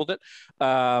what we labeled it.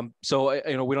 So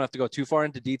we don't have to go too far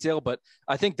into detail, but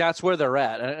I think that's where they're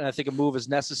at. And I think a move is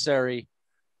necessary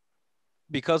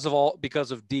because of all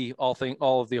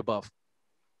of the above.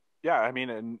 Yeah. I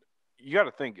mean, and you got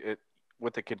to think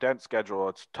with the condensed schedule,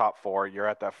 it's top 4. You're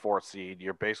at that 4th seed.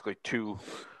 You're basically 2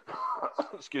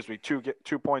 excuse me,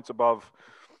 2 points above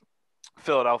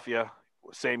Philadelphia,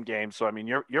 same game. So I mean,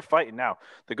 you're fighting now.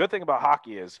 The good thing about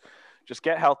hockey is just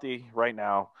get healthy right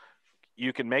now.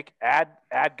 You can add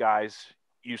guys.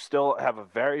 You still have a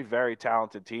very, very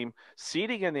talented team.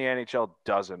 Seeding in the NHL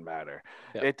doesn't matter.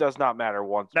 Yep. It does not matter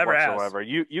whatsoever.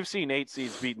 You've seen 8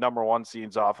 seeds beat number 1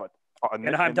 seeds off in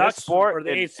this sport, or the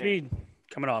 8 seed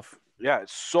coming off. Yeah,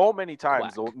 so many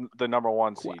times the number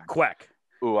 1 seed. Quack.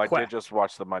 Ooh, I did just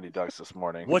watch the Mighty Ducks this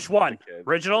morning. Which one?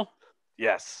 Original?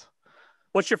 Yes.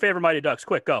 What's your favorite Mighty Ducks?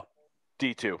 Quick, go.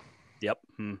 D2. Yep.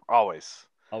 Always.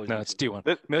 No, it's D1.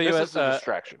 This is a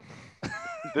distraction.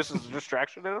 This is a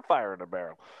distraction and a fire in a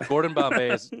barrel. Gordon Bombay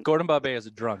is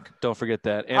a drunk. Don't forget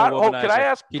that. And can I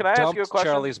ask you a question?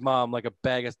 Charlie's mom like a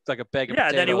bag of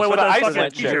potatoes. Then he went with the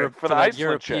Iceland chick. For the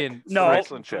Iceland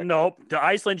chick. No, the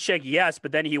Iceland chick, yes,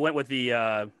 but then he went with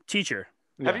the teacher.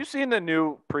 Yeah. Have you seen the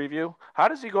new preview? How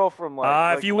does he go from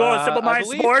if you go to Simple Mind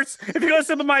Sports, if you go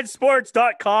to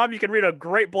simplemindsports.com, you can read a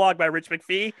great blog by Rich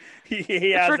McPhee.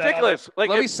 It's ridiculous. Let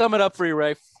me sum it up for you,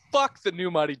 Ray. Fuck the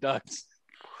new Mighty Ducks.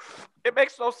 It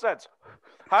makes no sense.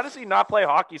 How does he not play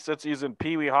hockey since he's in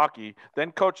Pee Wee hockey,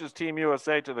 then coaches Team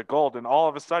USA to the gold, and all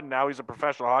of a sudden now he's a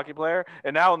professional hockey player,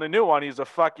 and now in the new one he's a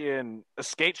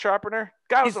skate sharpener?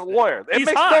 Guy was a lawyer. It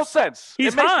makes no sense.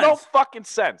 It makes no fucking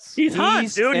sense. He's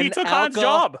Hans, dude. He took Hans'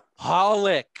 job.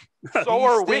 Alcoholic. So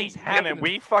are we, and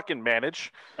we fucking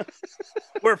manage.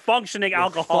 We're functioning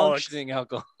alcoholics. Functioning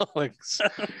alcoholics.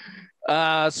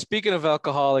 Speaking of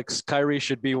alcoholics, Kyrie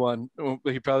should be one.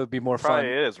 He'd probably be more fun.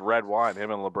 Probably is red wine. Him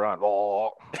and LeBron.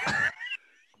 Oh.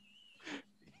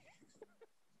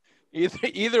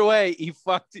 Either way,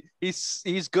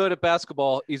 he's good at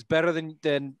basketball. He's better than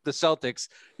the Celtics.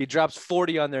 He drops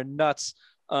 40 on their nuts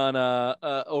on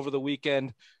over the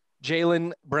weekend.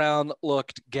 Jaylen Brown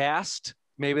looked gassed.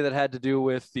 Maybe that had to do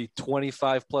with the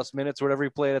 25 plus minutes, whatever he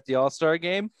played at the All-Star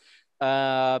game. They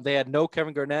had no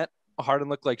Kevin Garnett. Harden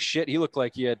looked like shit. He looked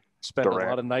like he had spent a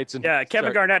lot of nights in. Yeah,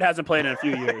 Kevin Garnett hasn't played in a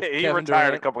few years. He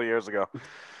retired a couple of years ago.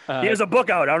 He has a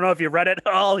book out. I don't know if you've read it.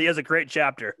 Oh, he has a great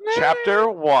chapter. Chapter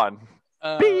 1.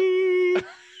 Beep.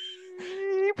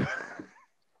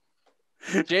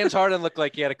 James Harden looked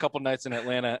like he had a couple nights in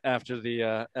Atlanta after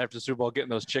the Super Bowl getting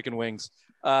those chicken wings.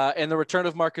 And the return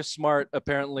of Marcus Smart,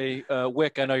 apparently.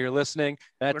 Wick, I know you're listening.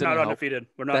 We're not undefeated.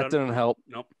 That didn't help.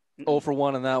 Nope. 0 for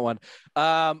 1 on that one.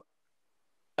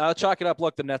 I'll chalk it up.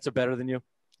 Look, the Nets are better than you.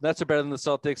 The Nets are better than the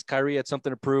Celtics. Kyrie had something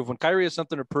to prove. When Kyrie has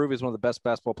something to prove, he's one of the best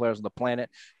basketball players on the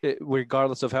planet,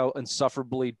 regardless of how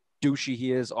insufferably douchey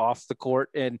he is off the court.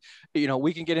 And,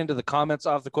 we can get into the comments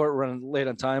off the court. We're running late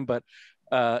on time, but,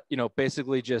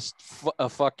 basically just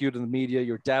fuck you to the media.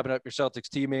 You're dabbing up your Celtics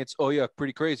teammates. Oh, yeah,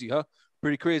 pretty crazy, huh?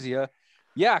 Pretty crazy, huh?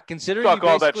 Yeah, considering talk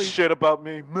all that shit about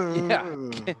me.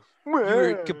 Yeah.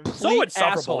 You're a complete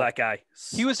asshole. That guy.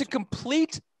 He was a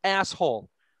complete asshole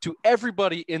to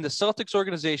everybody in the Celtics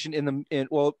organization,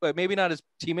 maybe not his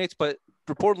teammates, but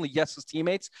reportedly, yes, his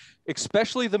teammates,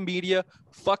 especially the media.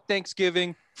 Fuck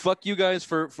Thanksgiving. Fuck you guys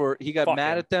for he got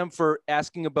mad at them for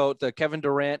asking about Kevin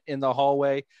Durant in the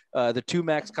hallway, the 2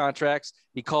 max contracts.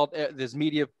 He called the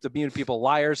media people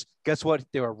liars. Guess what?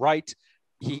 They were right.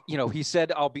 He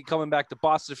said, I'll be coming back to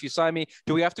Boston if you sign me.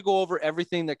 Do we have to go over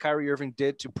everything that Kyrie Irving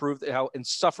did to prove how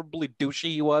insufferably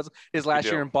douchey he was his last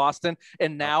year in Boston?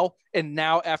 And now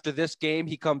after this game,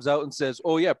 he comes out and says,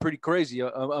 oh, yeah, pretty crazy.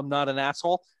 I'm not an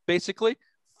asshole, basically.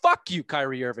 Fuck you,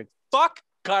 Kyrie Irving. Fuck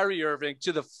Kyrie Irving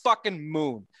to the fucking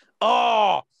moon.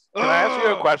 Oh, Can I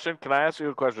ask you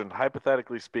a question?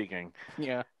 Hypothetically speaking.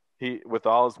 Yeah. He, with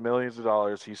all his millions of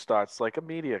dollars, he starts like a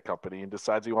media company and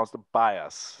decides he wants to buy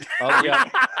us. Oh, yeah.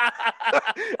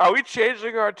 Are we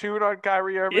changing our tune on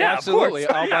Kyrie Irving? Yeah, absolutely.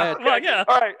 I'll buy it. Well, yeah.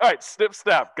 All right. Snip.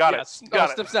 Got it.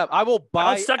 Snip. I will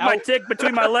buy. I'll suck my dick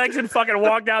between my legs and fucking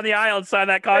walk down the aisle and sign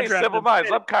that contract. Hey, Simple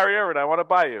Minds, I'm Kyrie Irving. I want to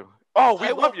buy you. Oh,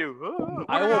 we love you.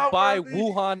 I will buy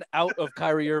Wuhan out of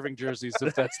Kyrie Irving jerseys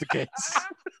if that's the case.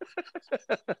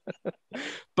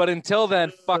 But until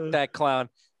then, fuck that clown.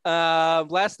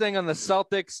 Last thing on the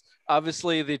Celtics,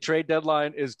 obviously the trade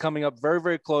deadline is coming up very,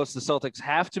 very close. The Celtics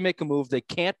have to make a move. They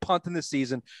can't punt in the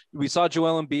season. We saw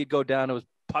Joel Embiid go down. It was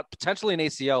potentially an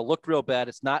ACL, looked real bad.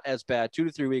 It's not as bad, 2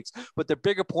 to 3 weeks. But the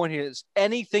bigger point here is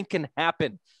anything can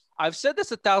happen. I've said this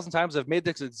 1,000 times. I've made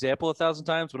this example 1,000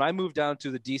 times. When I moved down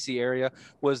to the DC area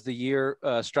was the year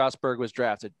Strasburg was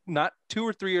drafted. Not 2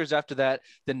 or 3 years after that,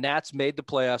 the Nats made the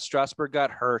playoffs. Strasburg got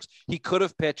hurt. He could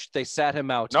have pitched. They sat him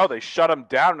out. No, they shut him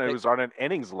down. And it was on an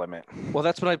innings limit. Well,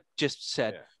 that's what I just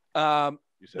said. Yeah.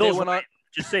 They went on.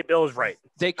 Just say Bill's right.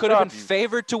 They could have been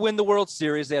favored to win the World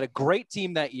Series. They had a great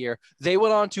team that year. They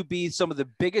went on to be some of the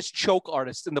biggest choke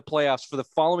artists in the playoffs for the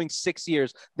following 6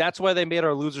 years. That's why they made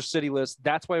our loser city list.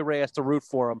 That's why Ray has to root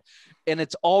for them. And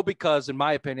it's all because, in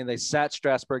my opinion, they sat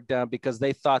Strasburg down because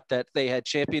they thought that they had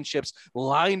championships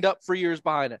lined up for years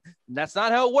behind it. And that's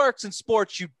not how it works in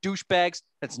sports, you douchebags.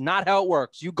 That's not how it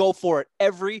works. You go for it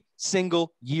every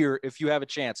single year if you have a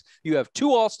chance. You have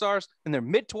 2 All-Stars in their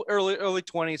mid to early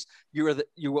 20s.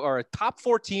 You are a top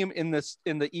 4 team in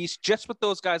the East just with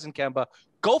those guys in Kemba.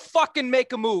 Go fucking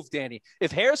make a move, Danny.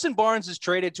 If Harrison Barnes is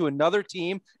traded to another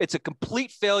team, it's a complete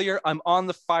failure. I'm on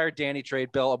the fire Danny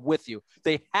trade, Bill. I'm with you.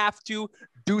 They have to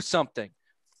do something.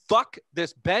 Fuck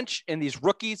this bench and these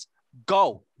rookies.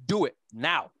 Go do it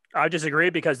now. I disagree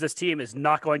because this team is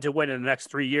not going to win in the next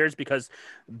 3 years because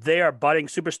they are budding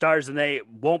superstars and they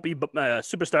won't be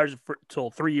superstars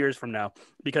until 3 years from now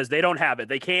because they don't have it.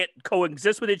 They can't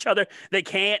coexist with each other. They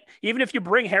can't. Even if you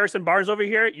bring Harrison Barnes over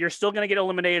here, you're still going to get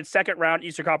eliminated second round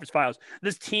Eastern Conference Finals.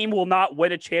 This team will not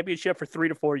win a championship for 3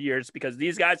 to 4 years because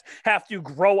these guys have to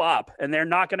grow up and they're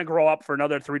not going to grow up for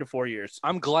another 3 to 4 years.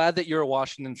 I'm glad that you're a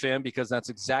Washington fan because that's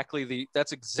exactly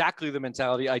the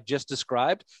mentality I just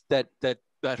described that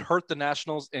hurt the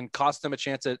Nationals and cost them a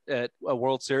chance at a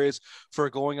World Series for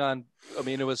going on. I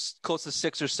mean, it was close to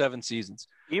 6 or 7 seasons.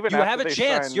 Even you have a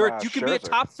chance. You can be a Scherzer.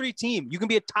 top 3 team. You can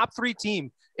be a top 3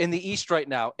 team in the East right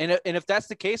now. And if that's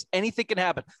the case, anything can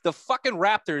happen. The fucking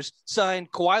Raptors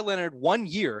signed Kawhi Leonard 1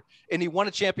 year and he won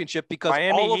a championship because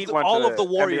all of the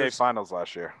Warriors NBA Finals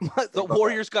last year. The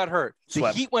Warriors got hurt.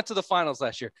 Swept. The Heat went to the finals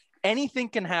last year. Anything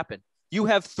can happen. You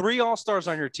have 3 All-Stars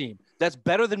on your team. That's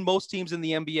better than most teams in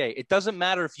the NBA. It doesn't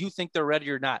matter if you think they're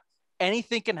ready or not.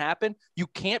 Anything can happen. You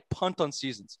can't punt on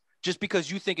seasons just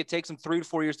because you think it takes them 3 to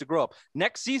 4 years to grow up.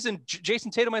 Next season, Jason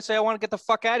Tatum might say, I want to get the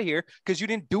fuck out of here because you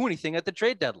didn't do anything at the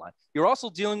trade deadline. You're also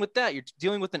dealing with that. You're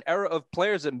dealing with an era of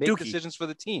players that make decisions for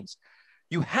the teams.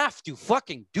 You have to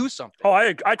fucking do something. Oh,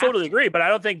 I totally agree, but I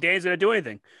don't think Danny's going to do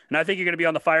anything. And I think you're going to be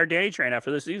on the fire Danny train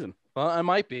after this season. Well, I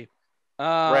might be.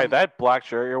 Right, that black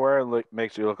shirt you're wearing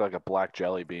makes you look like a black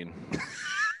jelly bean.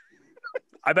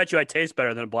 I bet you I taste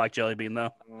better than a black jelly bean,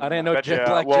 though. I didn't know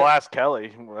black. Well, ask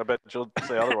Kelly. I bet she'll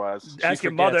say otherwise. Ask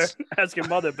your mother. Ask your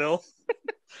mother, Bill.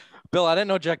 Bill, I didn't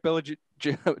know Jack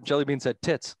Jelly Beans had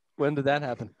tits. When did that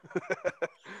happen?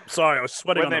 Sorry, I was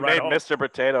sweating when on the they ride made home. Mr.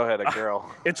 Potato Head a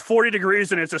girl. It's 40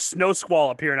 degrees and it's a snow squall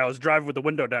up here, and I was driving with the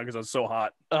window down because I was so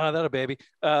hot. That a baby.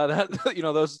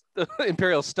 Those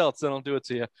Imperial Stelts, they don't do it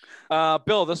to you.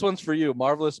 Bill, this one's for you.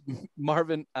 Marvelous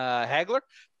Marvin Hagler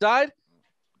died.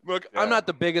 Look, yeah. I'm not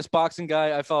the biggest boxing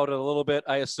guy. I followed it a little bit.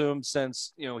 I assumed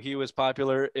since he was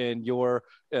popular in your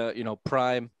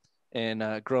prime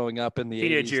and growing up in the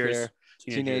teenage 80s years. There.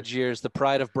 Teenage years, the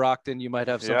pride of Brockton. You might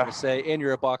have something to say, and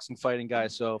you're a boxing fighting guy,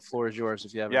 so floor is yours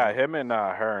if you have. Yeah, him and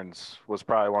Hearns was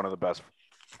probably one of the best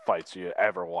fights you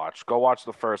ever watched. Go watch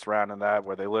the first round in that,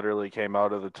 where they literally came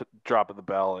out of the drop of the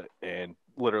bell and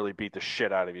literally beat the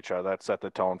shit out of each other. That set the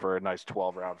tone for a nice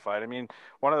 12-round fight. I mean,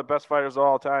 one of the best fighters of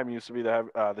all time used to be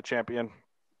the champion.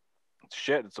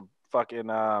 Shit, it's a fucking.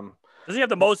 Does he have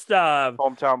the most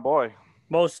hometown boy?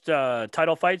 Most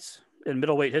title fights in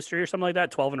middleweight history or something like that?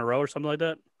 12 in a row or something like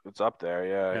that? It's up there,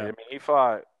 yeah. I mean, he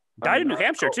fought. Died in New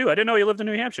Hampshire, too. I didn't know he lived in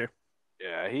New Hampshire.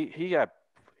 Yeah, he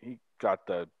got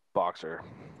the boxer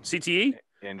CTE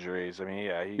injuries. I mean,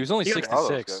 yeah. He was only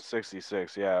 66.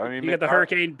 66, yeah. I mean, you got the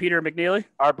Hurricane Peter McNeely?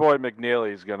 Our boy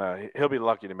McNeely's he'll be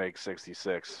lucky to make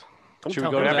 66. Should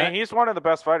we go to that? I mean, he's one of the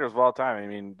best fighters of all time. I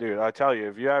mean, dude, I tell you,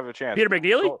 if you have a chance. Peter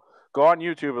McNeely? Go on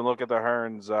YouTube and look at the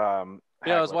Hearns.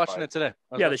 Yeah, I was watching it today.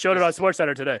 Yeah, they showed it on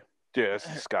SportsCenter today. Dude,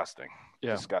 it's disgusting.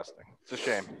 Yeah. Disgusting. It's a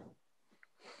shame.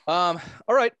 All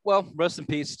right. Well, rest in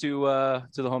peace to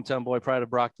the hometown boy, pride of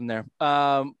Brockton there.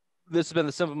 This has been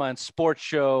the Simple Minds Sports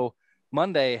Show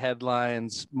Monday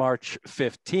headlines, March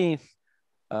 15th.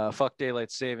 Fuck daylight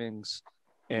savings.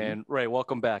 And Ray,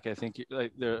 welcome back. I think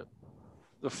the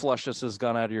flushness has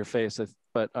gone out of your face.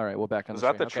 But all right, we're back on the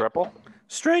train. Is that the triple?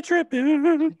 Straight tripping.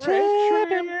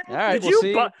 All right,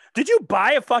 did you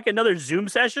buy a fucking another Zoom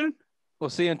session? We'll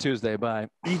see you on Tuesday. Bye.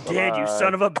 You did, you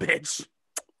son of a bitch.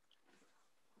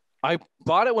 I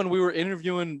bought it when we were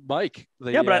interviewing Mike.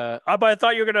 But I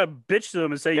thought you were gonna bitch to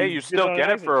him and say, you still get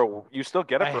it for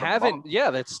I haven't. Yeah,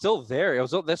 that's still there.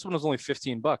 This one was only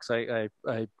 $15.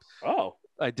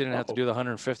 I didn't have to do the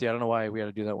 150. I don't know why we had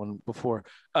to do that one before.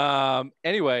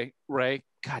 Anyway, Ray,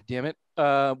 God damn it.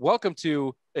 Welcome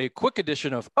to a quick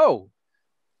edition of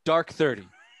Dark 30.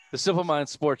 The Simple Minds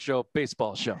Sports Show,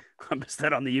 baseball show. I missed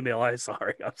that on the email. I'm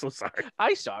sorry. I'm so sorry.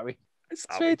 I'm sorry.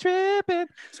 Straight tripping.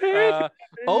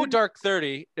 Oh Dark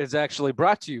 30 is actually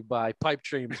brought to you by Pipe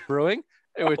Dreams Brewing,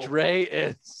 in which Ray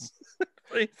is.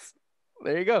 Please.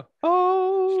 There you go.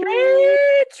 Oh,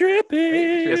 straight tripping.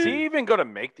 Is he even going to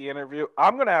make the interview?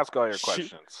 I'm going to ask all your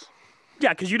questions. Yeah,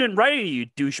 because you didn't write it, you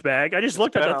douchebag. I just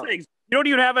looked at the things. You don't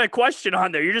even have a question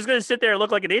on there. You're just going to sit there and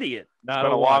look like an idiot. It's been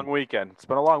a long weekend. It's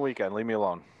been a long weekend. Leave me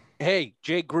alone. Hey,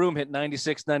 Jake Groom hit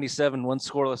 96-97, one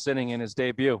scoreless inning in his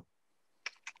debut.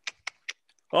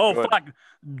 Oh, fuck.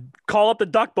 Call up the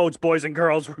duck boats, boys and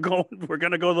girls. We're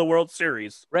going to go to the World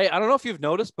Series. Ray, I don't know if you've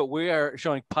noticed, but we are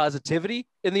showing positivity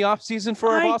in the offseason for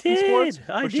our Boston sports.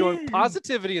 We're showing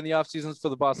positivity in the offseasons for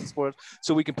the Boston sports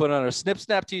so we can put on our Snip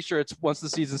Snap t-shirts once the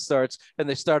season starts and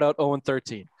they start out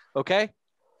 0-13. Okay?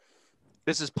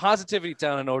 This is positivity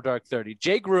town in Dark 30.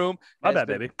 Jay Groom has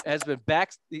been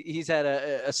back. He's had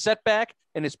a setback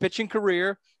in his pitching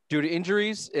career due to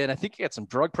injuries, and I think he had some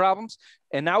drug problems.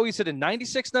 And now he's hitting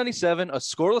 96-97, a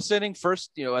scoreless inning.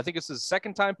 First, I think it's his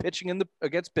second time pitching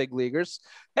against big leaguers.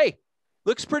 Hey,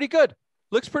 looks pretty good.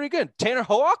 Tanner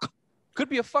Houck could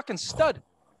be a fucking stud.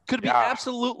 Could be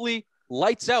absolutely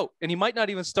lights out, and he might not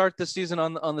even start this season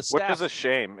on the staff. Which is a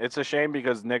shame. It's a shame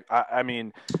because Nick.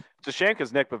 It's a shame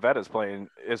because Nick Pivetta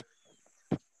is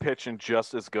pitching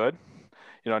just as good.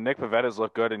 Nick Pavetta's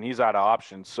looked good, and he's out of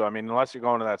options. So, unless you're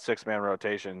going to that 6-man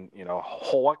rotation,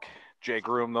 Houck, Jay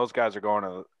Groom, those guys are going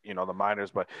to, the minors.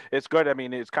 But it's good.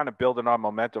 It's kind of building on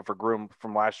momentum for Groom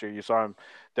from last year. You saw him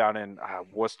down in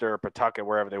Worcester, Pawtucket,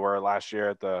 wherever they were last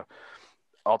year at the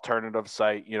alternative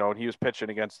site, and he was pitching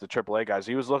against the AAA guys.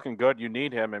 He was looking good. You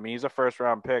need him. He's a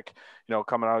first-round pick,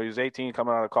 coming out. He was 18,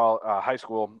 coming out of high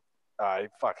school. I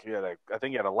think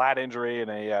he had a lat injury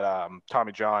and he had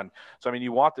Tommy John. So,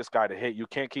 you want this guy to hit. You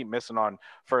can't keep missing on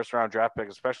first-round draft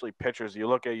picks, especially pitchers.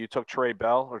 You took Trey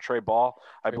Ball,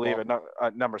 I believe,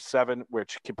 at number 7,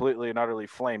 which completely and utterly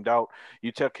flamed out.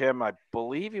 You took him, I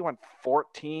believe he went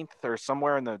 14th or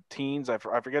somewhere in the teens. I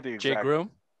forget the exact. Jay Groom?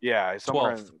 Yeah,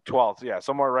 somewhere 12th. Yeah,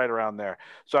 somewhere right around there.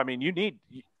 So, you need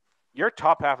your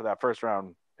top half of that first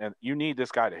round. And you need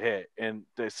this guy to hit. And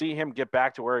to see him get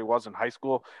back to where he was in high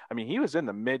school, he was in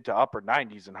the mid to upper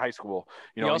 90s in high school.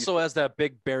 He also has that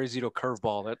big Barry Zito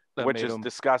curveball that which is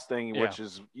disgusting. Yeah. Which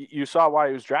is, you saw why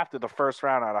he was drafted the first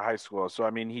round out of high school. So,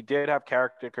 he did have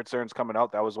character concerns coming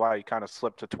out. That was why he kind of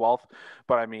slipped to 12th.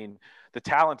 But, the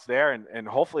talent's there. And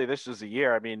hopefully this is the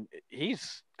year.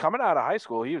 He's coming out of high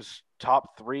school. He was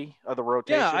top 3 of the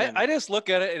rotation. Yeah, I just look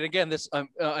at it. And again,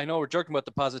 I know we're joking about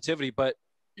the positivity, but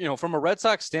from a Red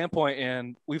Sox standpoint,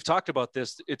 and we've talked about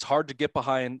this, it's hard to get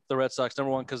behind the Red Sox,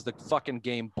 number one, because the fucking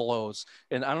game blows.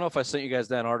 And I don't know if I sent you guys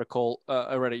that article.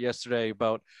 I read it yesterday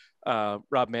about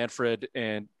Rob Manfred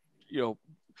and,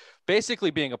 basically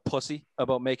being a pussy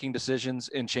about making decisions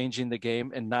and changing the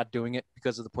game and not doing it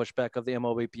because of the pushback of the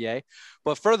MLBPA.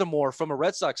 But furthermore, from a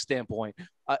Red Sox standpoint,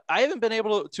 I haven't been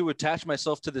able to attach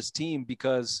myself to this team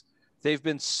because they've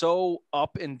been so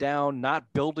up and down, not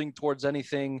building towards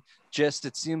anything. Just,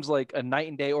 it seems like a night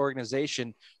and day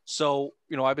organization. So,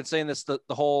 I've been saying this, the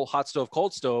whole hot stove,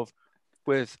 cold stove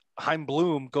with Heim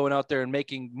Bloom going out there and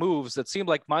making moves that seemed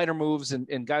like minor moves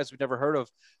and guys we've never heard of.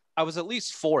 I was at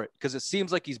least for it because it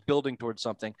seems like he's building towards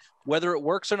something. Whether it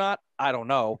works or not, I don't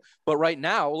know. But right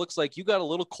now, it looks like you got a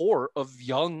little core of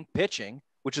young pitching,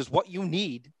 which is what you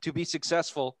need to be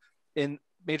successful in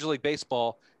Major League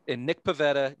Baseball. And Nick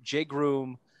Pivetta, Jay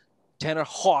Groom, Tanner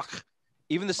Houck,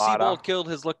 even the Seabold kid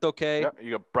has looked okay. Yeah,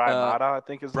 you got Brian Mata, I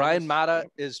think is. Brian Mata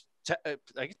is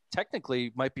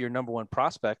technically might be your number one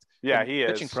prospect. Yeah, he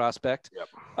pitching is prospect.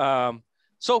 Yep.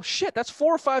 So shit, that's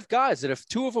 4 or 5 guys that if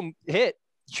 2 of them hit,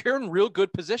 you're in real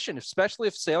good position, especially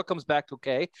if Sale comes back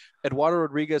okay. Eduardo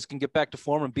Rodriguez can get back to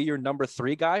form and be your number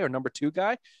 3 guy or number 2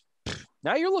 guy.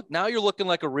 Now you're looking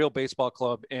like a real baseball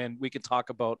club, and we can talk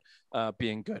about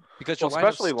being good because your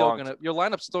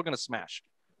lineup's still gonna smash.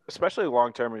 Especially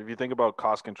long term, if you think about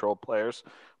cost control players,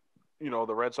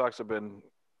 the Red Sox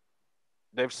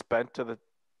they've spent to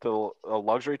the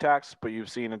luxury tax, but you've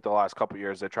seen it the last couple of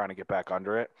years they're trying to get back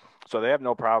under it, so they have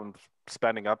no problem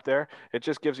spending up there. It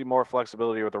just gives you more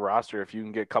flexibility with the roster if you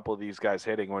can get a couple of these guys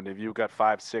hitting. When if you've got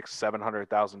 $500,000, $600,000,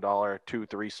 $700,000, 2,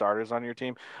 3 starters on your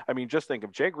team, just think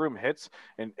if Jay Groom hits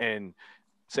and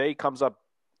say he comes up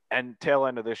and tail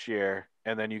end of this year,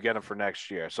 and then you get him for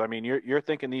next year. So you're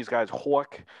thinking these guys: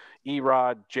 Houck,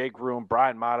 Erod, Jay Groom,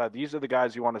 Brian Mata. These are the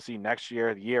guys you want to see next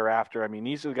year, the year after.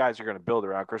 These are the guys you're going to build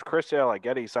around. Because Chris Sale, I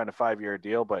get it, he signed a 5-year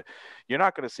deal, but you're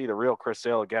not going to see the real Chris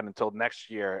Sale again until next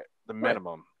year, the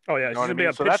minimum. Right. Oh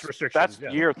yeah, so that's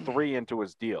year 3 into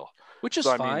his deal, which is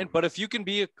fine. But if you can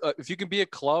be a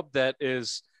club that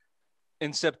is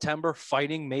in September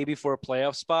fighting maybe for a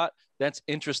playoff spot, that's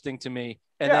interesting to me.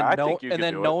 And Yeah,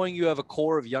 then knowing you have a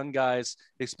core of young guys,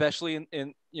 especially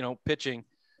in pitching,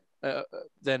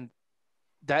 then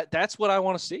that's what I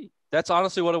want to see. That's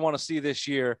honestly what I want to see this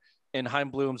year in Chaim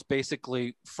Bloom's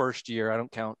basically first year. I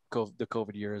don't count the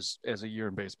COVID year as a year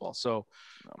in baseball. So,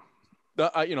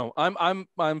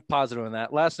 I'm positive on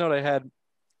that. Last note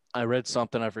I read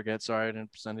something, I forget. Sorry, I didn't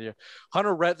send it you.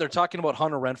 They're talking about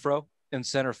Hunter Renfroe in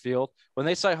center field. When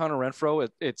they say Hunter Renfroe,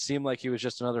 it seemed like he was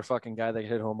just another fucking guy that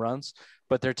hit home runs,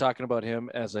 but they're talking about him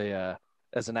as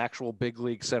an actual big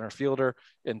league center fielder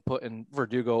and putting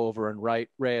Verdugo over and right.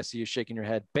 Ray, I see you shaking your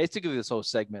head. Basically this whole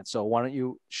segment. So why don't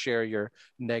you share your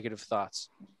negative thoughts?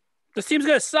 This team's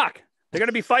going to suck. They're going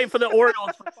to be fighting for the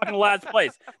Orioles for fucking last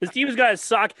place. This team is going to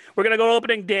suck. We're going to go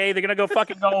opening day. They're going to go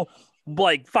fucking go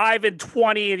like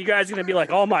 5-20, and you guys are going to be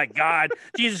like, oh my God,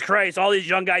 Jesus Christ, all these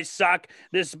young guys suck.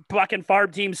 This fucking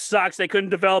farm team sucks. They couldn't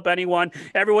develop anyone.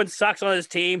 Everyone sucks on this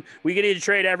team. We need to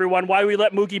trade everyone. Why do we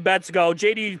let Mookie Betts go?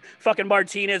 JD fucking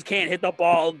Martinez can't hit the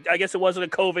ball. I guess it wasn't a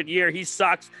COVID year. He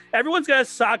sucks. Everyone's going to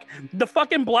suck. The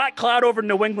fucking black cloud over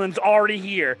New England's already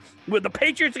here. The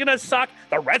Patriots are going to suck.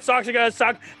 The Red Sox are going to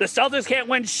suck. The Celtics can't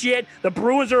win shit. The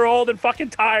Bruins are old and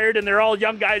fucking tired, and they're all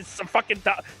young guys.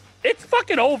 It's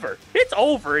fucking over. It's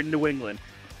over in New England.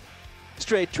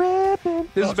 Straight tripping.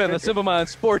 This has been the Simple Mind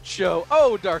Sports Show.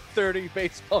 Dark 30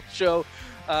 baseball show.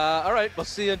 All right, we'll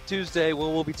see you on Tuesday.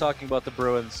 We'll be talking about the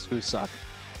Bruins who suck.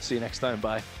 See you next time.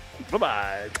 Bye.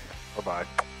 Bye-bye. Bye-bye.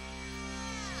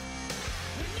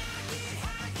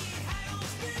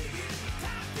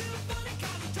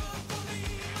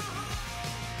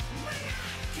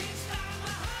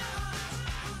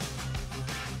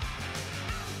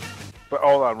 But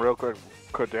hold on, real quick.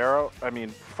 Cordero, I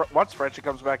mean, once Frenchie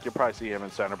comes back, you'll probably see him in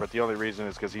center. But the only reason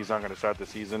is because he's not going to start the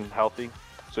season healthy.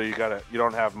 So you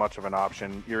don't have much of an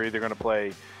option. You're either going to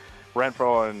play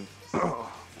Renfroe in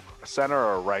center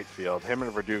or right field. Him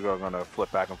and Verdugo are going to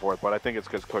flip back and forth. But I think it's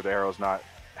because Cordero's not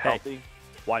healthy. Hey,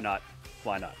 why not?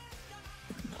 Why not?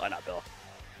 Why not, Bill?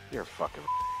 You're fucking.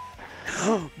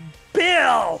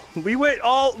 Bill, we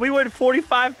went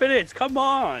 45 minutes. Come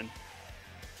on.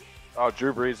 Oh,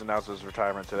 Drew Brees announced his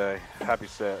retirement today. Happy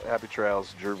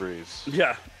trails, Drew Brees.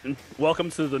 Yeah. Welcome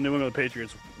to the New England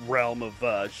Patriots realm of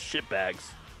shitbags.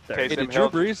 Hey, did Drew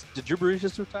Brees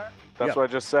just retire? That's what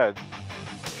I just said.